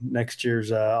in next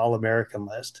year's All-American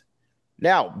list.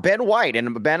 Now, Ben White,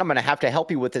 and Ben, I'm going to have to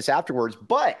help you with this afterwards,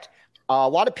 but a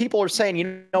lot of people are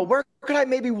saying, where could I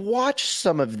maybe watch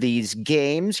some of these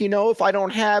games, if I don't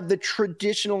have the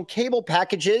traditional cable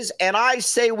packages? And I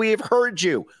say we've heard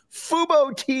you.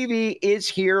 Fubo TV is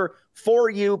here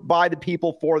for you, by the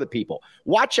people, for the people.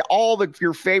 Watch all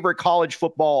your favorite college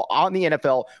football on the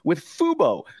NFL with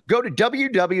Fubo. Go to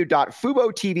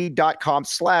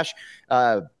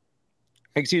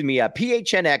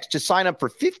www.FuboTV.com/PHNX to sign up for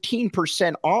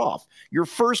 15% off your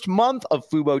first month of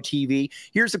Fubo TV.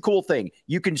 Here's the cool thing.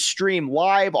 You can stream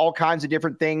live all kinds of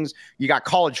different things. You got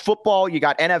college football, you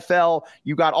got NFL,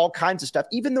 you got all kinds of stuff.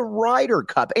 Even the Ryder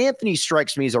Cup. Anthony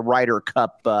strikes me as a Ryder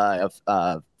Cup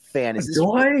fan. Is this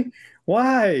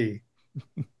Why?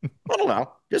 I don't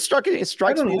know. Just strikes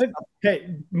me.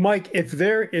 Hey, Mike, if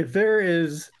there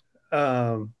is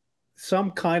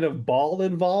some kind of ball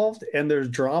involved and there's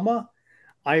drama,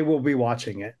 I will be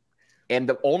watching it. And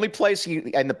the only place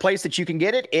the place that you can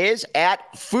get it is at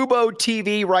Fubo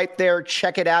TV right there.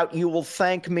 Check it out. You will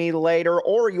thank me later,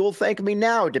 or you will thank me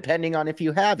now, depending on if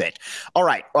you have it. All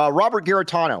right. Robert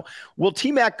Garitano, will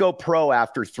T-Mac go pro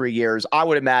after 3 years? I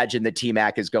would imagine that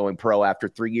T-Mac is going pro after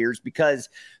 3 years, because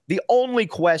the only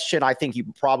question I think you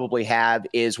probably have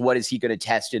is, what is he going to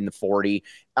test in the 40?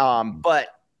 But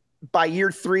by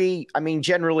year 3, I mean,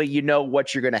 generally,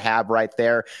 what you're going to have right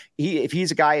there. If he's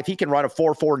a guy, if he can run a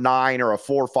 4.49 or a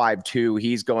 4.52,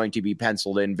 he's going to be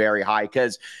penciled in very high.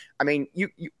 Because, I mean,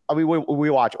 we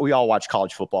all watch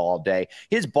college football all day.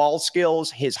 His ball skills,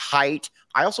 his height.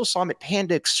 I also saw him at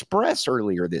Panda Express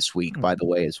earlier this week, by the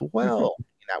way, as well.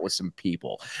 That was some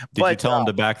people. Did you tell him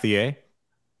to back the A?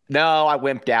 No, I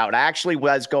wimped out. I actually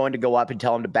was going to go up and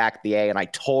tell him to back the A, and I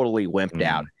totally wimped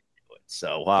out.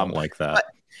 So don't like that.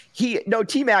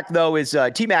 T-Mac though is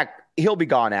T-Mac. He'll be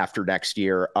gone after next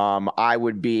year. I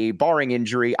would be, barring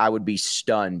injury, I would be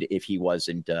stunned if he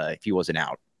wasn't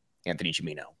out. Anthony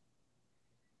Gimino.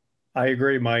 I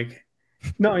agree, Mike.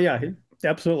 No, yeah,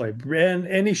 absolutely,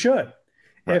 and he should.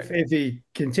 Right. If he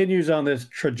continues on this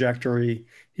trajectory,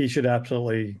 he should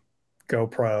absolutely go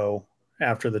pro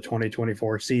after the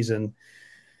 2024 season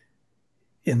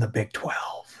in the Big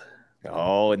 12.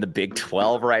 Oh, in the Big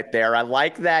 12 right there. I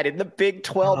like that. In the Big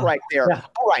 12 right there. Yeah.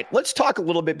 All right, let's talk a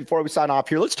little bit before we sign off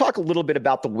here. Let's talk a little bit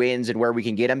about the wins and where we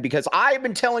can get them, because I've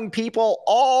been telling people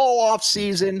all off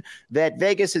season that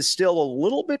Vegas is still a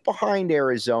little bit behind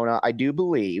Arizona. I do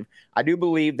believe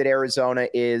that Arizona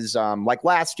is like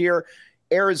last year.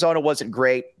 Arizona wasn't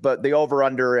great, but the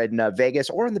over-under in Vegas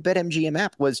or in the BetMGM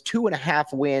app was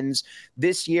 2.5 wins.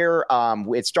 This year,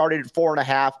 it started at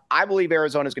 4.5. I believe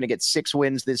Arizona is going to get 6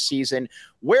 wins this season.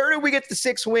 Where do we get the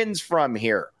 6 wins from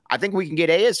here? I think we can get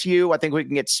ASU. I think we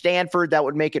can get Stanford. That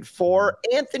would make it 4.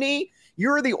 Anthony,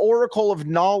 you're the oracle of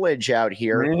knowledge out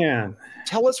here. Man.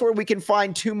 Tell us where we can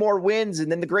find 2 more wins, and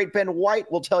then the great Ben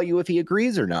White will tell you if he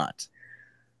agrees or not.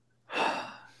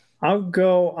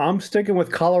 I'm sticking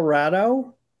with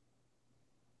Colorado.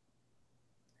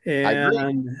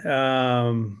 And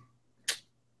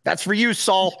that's for you,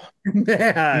 Saul.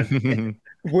 Man,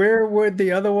 where would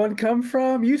the other one come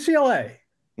from? UCLA.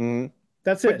 Mm-hmm.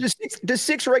 That's it. Does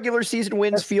 6 regular season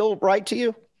wins feel right to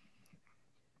you?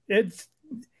 It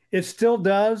still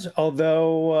does,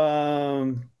 although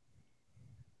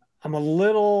I'm a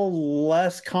little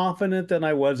less confident than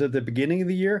I was at the beginning of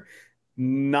the year.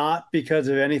 Not because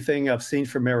of anything I've seen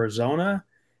from Arizona.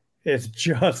 It's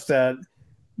just that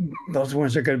those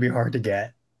wins are going to be hard to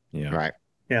get. Yeah. Right.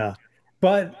 Yeah.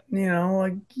 But,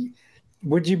 like,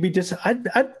 would you be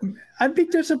I'd be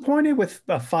disappointed with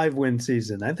a 5-win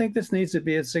season. I think this needs to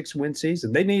be a 6-win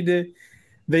season. They need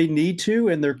to,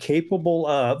 and they're capable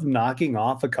of knocking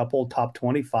off a couple top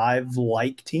 25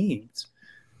 like teams.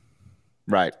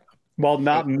 Right. While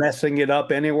not messing it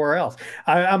up anywhere else.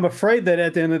 I'm afraid that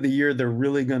at the end of the year, they're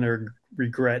really going to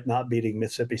regret not beating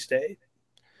Mississippi State.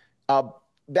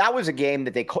 That was a game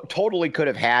that they totally could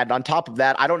have had. On top of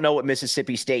that, I don't know what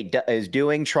Mississippi State is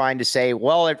doing, trying to say,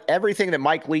 well, everything that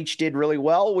Mike Leach did really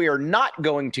well, we are not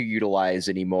going to utilize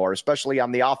anymore, especially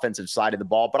on the offensive side of the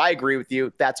ball. But I agree with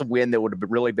you. That's a win that would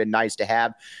have really been nice to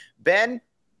have. Ben,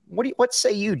 what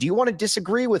say you? Do you want to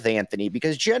disagree with Anthony?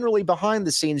 Because generally behind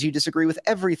the scenes, you disagree with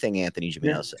everything Anthony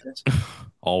Gimeno says.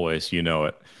 Always, you know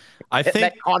it. I think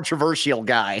that controversial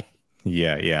guy.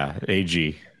 Yeah.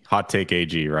 AG. Hot take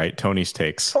AG, right? Tony's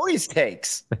takes.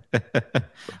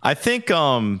 I think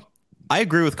I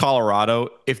agree with Colorado.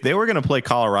 If they were going to play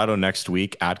Colorado next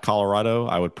week at Colorado,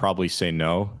 I would probably say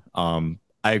no.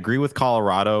 I agree with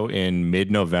Colorado in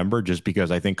mid-November just because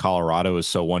I think Colorado is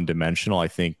so one-dimensional. I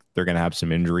think they're going to have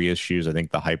some injury issues. I think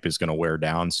the hype is going to wear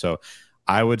down. So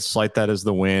I would slight that as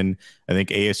the win. I think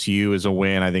ASU is a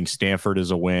win. I think Stanford is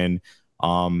a win.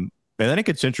 And then it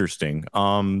gets interesting.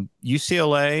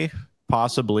 UCLA,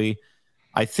 possibly.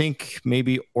 I think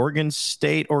maybe Oregon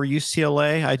State or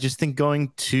UCLA. I just think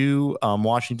going to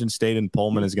Washington State and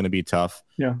Pullman is going to be tough.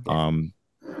 Yeah.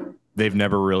 They've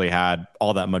never really had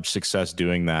all that much success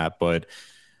doing that. But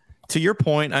to your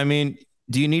point, I mean,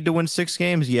 do you need to win 6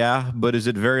 games? Yeah. But is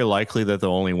it very likely that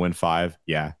they'll only win 5?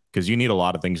 Yeah. Because you need a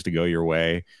lot of things to go your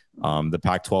way. The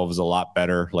Pac-12 is a lot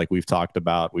better. Like we've talked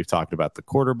about the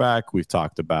quarterback. We've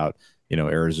talked about,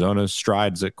 Arizona's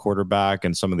strides at quarterback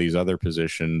and some of these other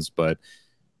positions. But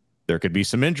there could be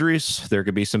some injuries. There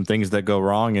could be some things that go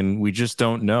wrong, and we just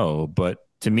don't know. But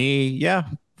to me, yeah,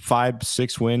 5,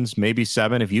 6 wins, maybe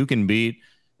 7. If you can beat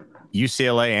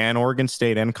UCLA and Oregon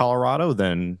State and Colorado,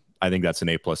 then I think that's an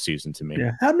A+ season to me.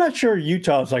 Yeah, I'm not sure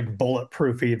Utah's like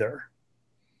bulletproof either.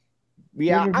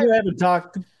 Yeah, we haven't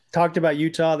talked about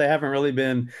Utah. They haven't really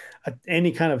been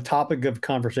any kind of topic of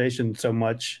conversation so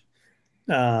much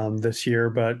this year.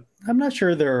 But I'm not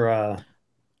sure they're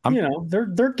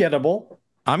gettable.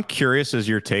 I'm curious as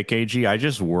your take, AG. I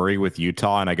just worry with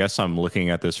Utah, and I guess I'm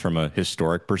looking at this from a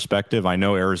historic perspective. I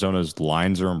know Arizona's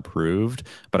lines are improved,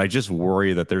 but I just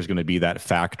worry that there's going to be that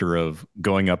factor of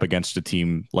going up against a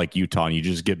team like Utah and you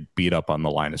just get beat up on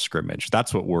the line of scrimmage.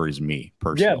 That's what worries me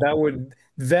personally. Yeah,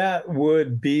 that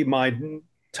would be my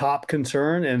top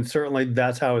concern, and certainly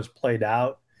that's how it's played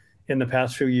out in the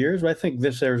past few years. But I think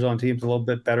this Arizona team's a little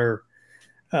bit better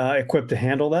equipped to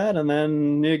handle that. And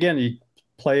then, again, you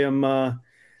play them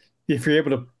if you're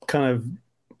able to kind of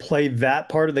play that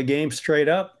part of the game straight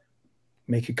up,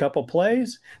 make a couple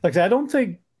plays. Like I don't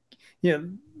think,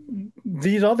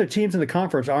 these other teams in the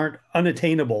conference aren't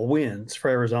unattainable wins for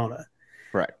Arizona.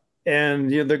 Right. And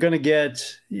they're going to get.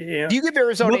 Do you give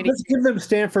Arizona? Let's give them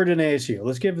Stanford and ASU.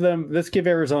 Let's give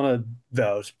Arizona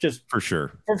those just for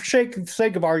sure, for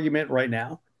sake of argument right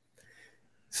now.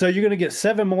 So you're going to get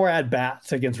 7 more at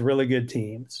bats against really good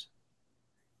teams.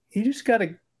 You just got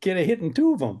to get a hit in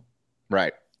 2 of them.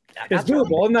 Right. It's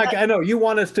doable. I know you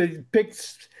want us to pick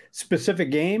specific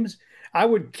games. I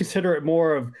would consider it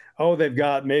more of, they've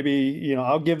got maybe,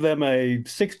 I'll give them a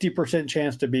 60%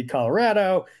 chance to beat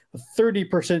Colorado, a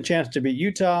 30% chance to beat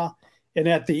Utah. And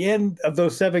at the end of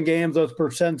those 7 games, those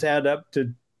percents add up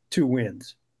to 2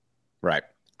 wins. Right.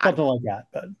 Something like that.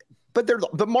 But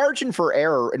the margin for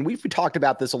error, and we've talked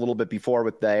about this a little bit before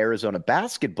with the Arizona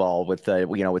basketball, with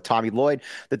with Tommy Lloyd,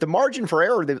 that the margin for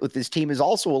error with this team is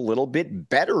also a little bit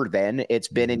better than it's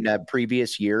been in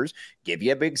previous years. Give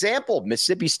you an example: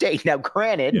 Mississippi State. Now,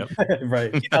 granted,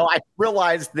 right? I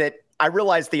realize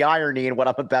the irony in what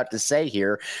I'm about to say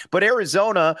here, but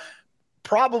Arizona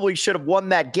probably should have won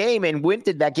that game and went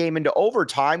that game into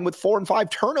overtime with 4 and 5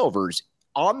 turnovers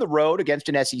on the road against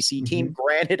an SEC team.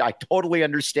 Granted, I totally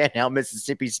understand how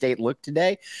Mississippi State looked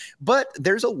today, but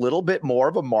there's a little bit more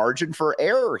of a margin for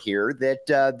error here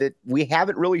that we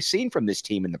haven't really seen from this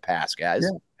team in the past, guys.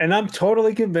 Yeah. And I'm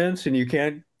totally convinced, and you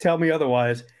can't tell me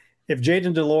otherwise, if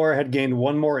Jaden DeLore had gained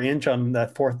 1 more inch on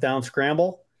that 4th down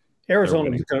scramble,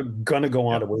 Arizona was going to go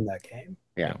on to win that game.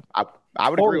 Yeah, I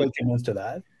would totally agree convinced of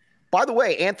that. By the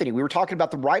way, Anthony, we were talking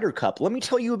about the Ryder Cup. Let me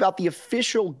tell you about the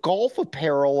official golf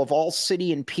apparel of All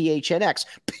City and PHNX.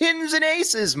 Pins and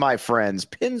Aces, my friends.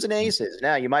 Pins and Aces.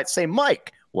 Now, you might say,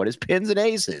 Mike, what is Pins and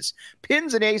Aces?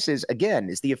 Pins and Aces, again,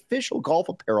 is the official golf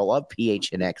apparel of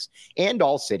PHNX and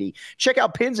All City. Check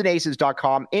out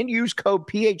pinsandaces.com and use code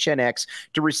PHNX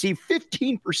to receive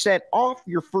 15% off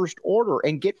your first order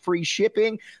and get free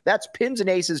shipping. That's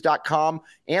pinsandaces.com.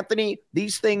 Anthony,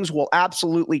 these things will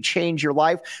absolutely change your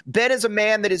life. Ben is a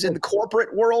man that is in the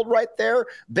corporate world right there.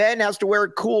 Ben has to wear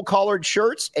cool collared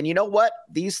shirts. And you know what?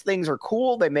 These things are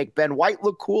cool. They make Ben White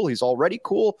look cool. He's already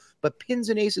cool. But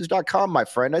pinsandaces.com, my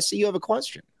friend, I see you have a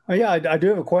question. Oh, yeah, I do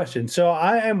have a question. So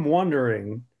I am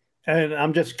wondering, and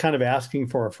I'm just kind of asking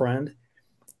for a friend,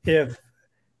 if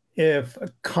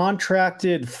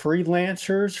contracted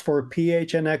freelancers for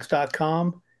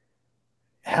phnx.com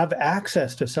have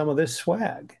access to some of this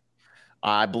swag.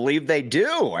 I believe they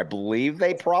do. I believe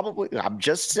they probably. I'm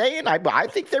just saying. I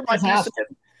think there might be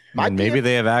some. Maybe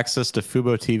they have access to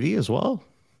Fubo TV as well.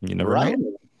 You never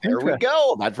know. There we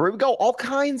go. That's where we go. All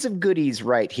kinds of goodies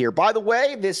right here. By the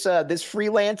way, this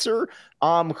freelancer,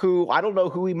 who I don't know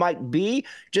who he might be,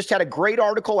 just had a great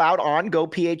article out on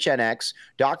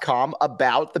gophnx.com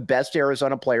about the best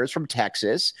Arizona players from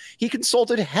Texas. He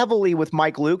consulted heavily with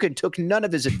Mike Luke and took none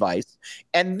of his advice.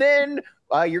 And then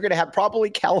you're going to have probably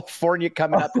California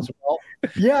coming up as well.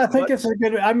 Yeah, I think it's a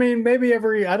good. I mean, maybe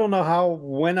I don't know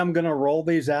when I'm going to roll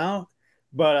these out.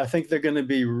 But I think they're going to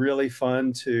be really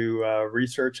fun to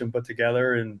research and put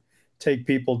together and take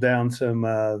people down some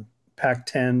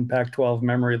Pac-10, Pac-12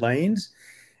 memory lanes,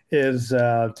 is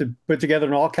to put together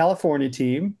an all-California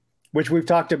team, which we've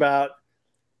talked about.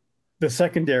 The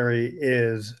secondary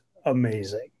is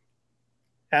amazing.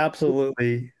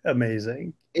 Absolutely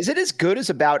amazing. Is it as good as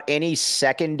about any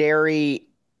secondary?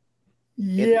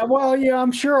 Yeah,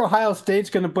 I'm sure Ohio State's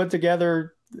going to put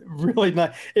together really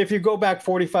nice. If you go back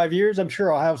 45 years, I'm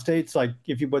sure Ohio State's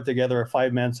if you put together a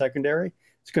 5-man secondary,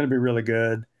 it's going to be really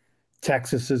good.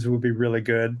 Texas's would be really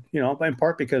good, in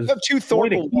part because you have 2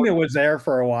 Thorpe was there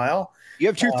for a while. You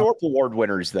have 2 Thorpe Award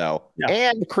winners, though,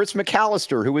 and Chris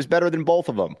McAllister, who was better than both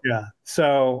of them. Yeah.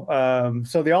 So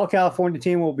the All California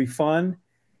team will be fun.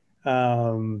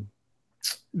 Then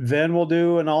we'll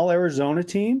do an All Arizona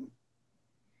team,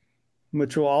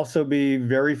 which will also be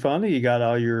very fun. You got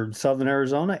all your Southern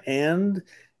Arizona and,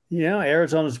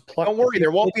 Arizona's plucked. Don't worry,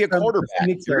 there won't be a quarterback.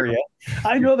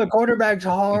 I know the quarterback's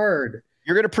hard.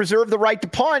 You're going to preserve the right to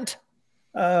punt.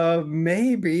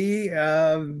 Maybe.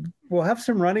 We'll have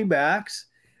some running backs,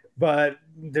 but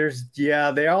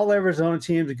the all Arizona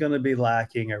teams are going to be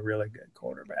lacking a really good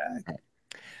quarterback.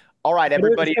 All right,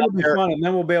 everybody out there. Fun, and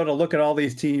then we'll be able to look at all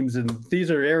these teams, and these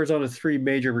are Arizona's 3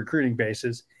 major recruiting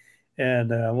bases. And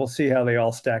we'll see how they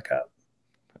all stack up.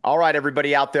 All right,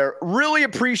 everybody out there. Really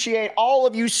appreciate all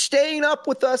of you staying up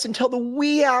with us until the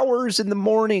wee hours in the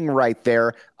morning right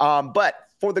there. But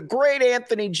for the great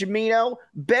Anthony Gimino,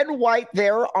 Ben White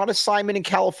there on assignment in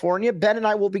California. Ben and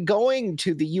I will be going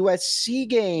to the USC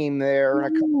game there in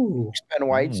a couple of weeks, Ben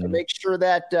White. So make sure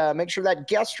that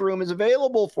guest room is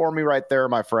available for me right there,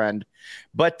 my friend.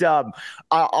 But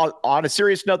on a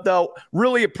serious note, though,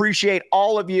 really appreciate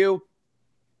all of you.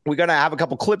 We're going to have a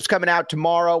couple clips coming out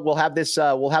tomorrow. We'll have this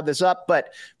up.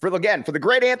 But for the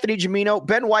great Anthony Gimino,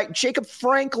 Ben White, Jacob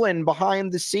Franklin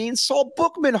behind the scenes, Saul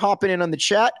Bookman hopping in on the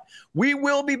chat. We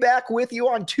will be back with you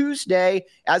on Tuesday.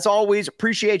 As always,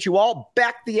 appreciate you all.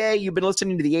 Back the A. You've been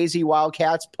listening to the AZ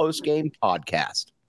Wildcats post-game podcast.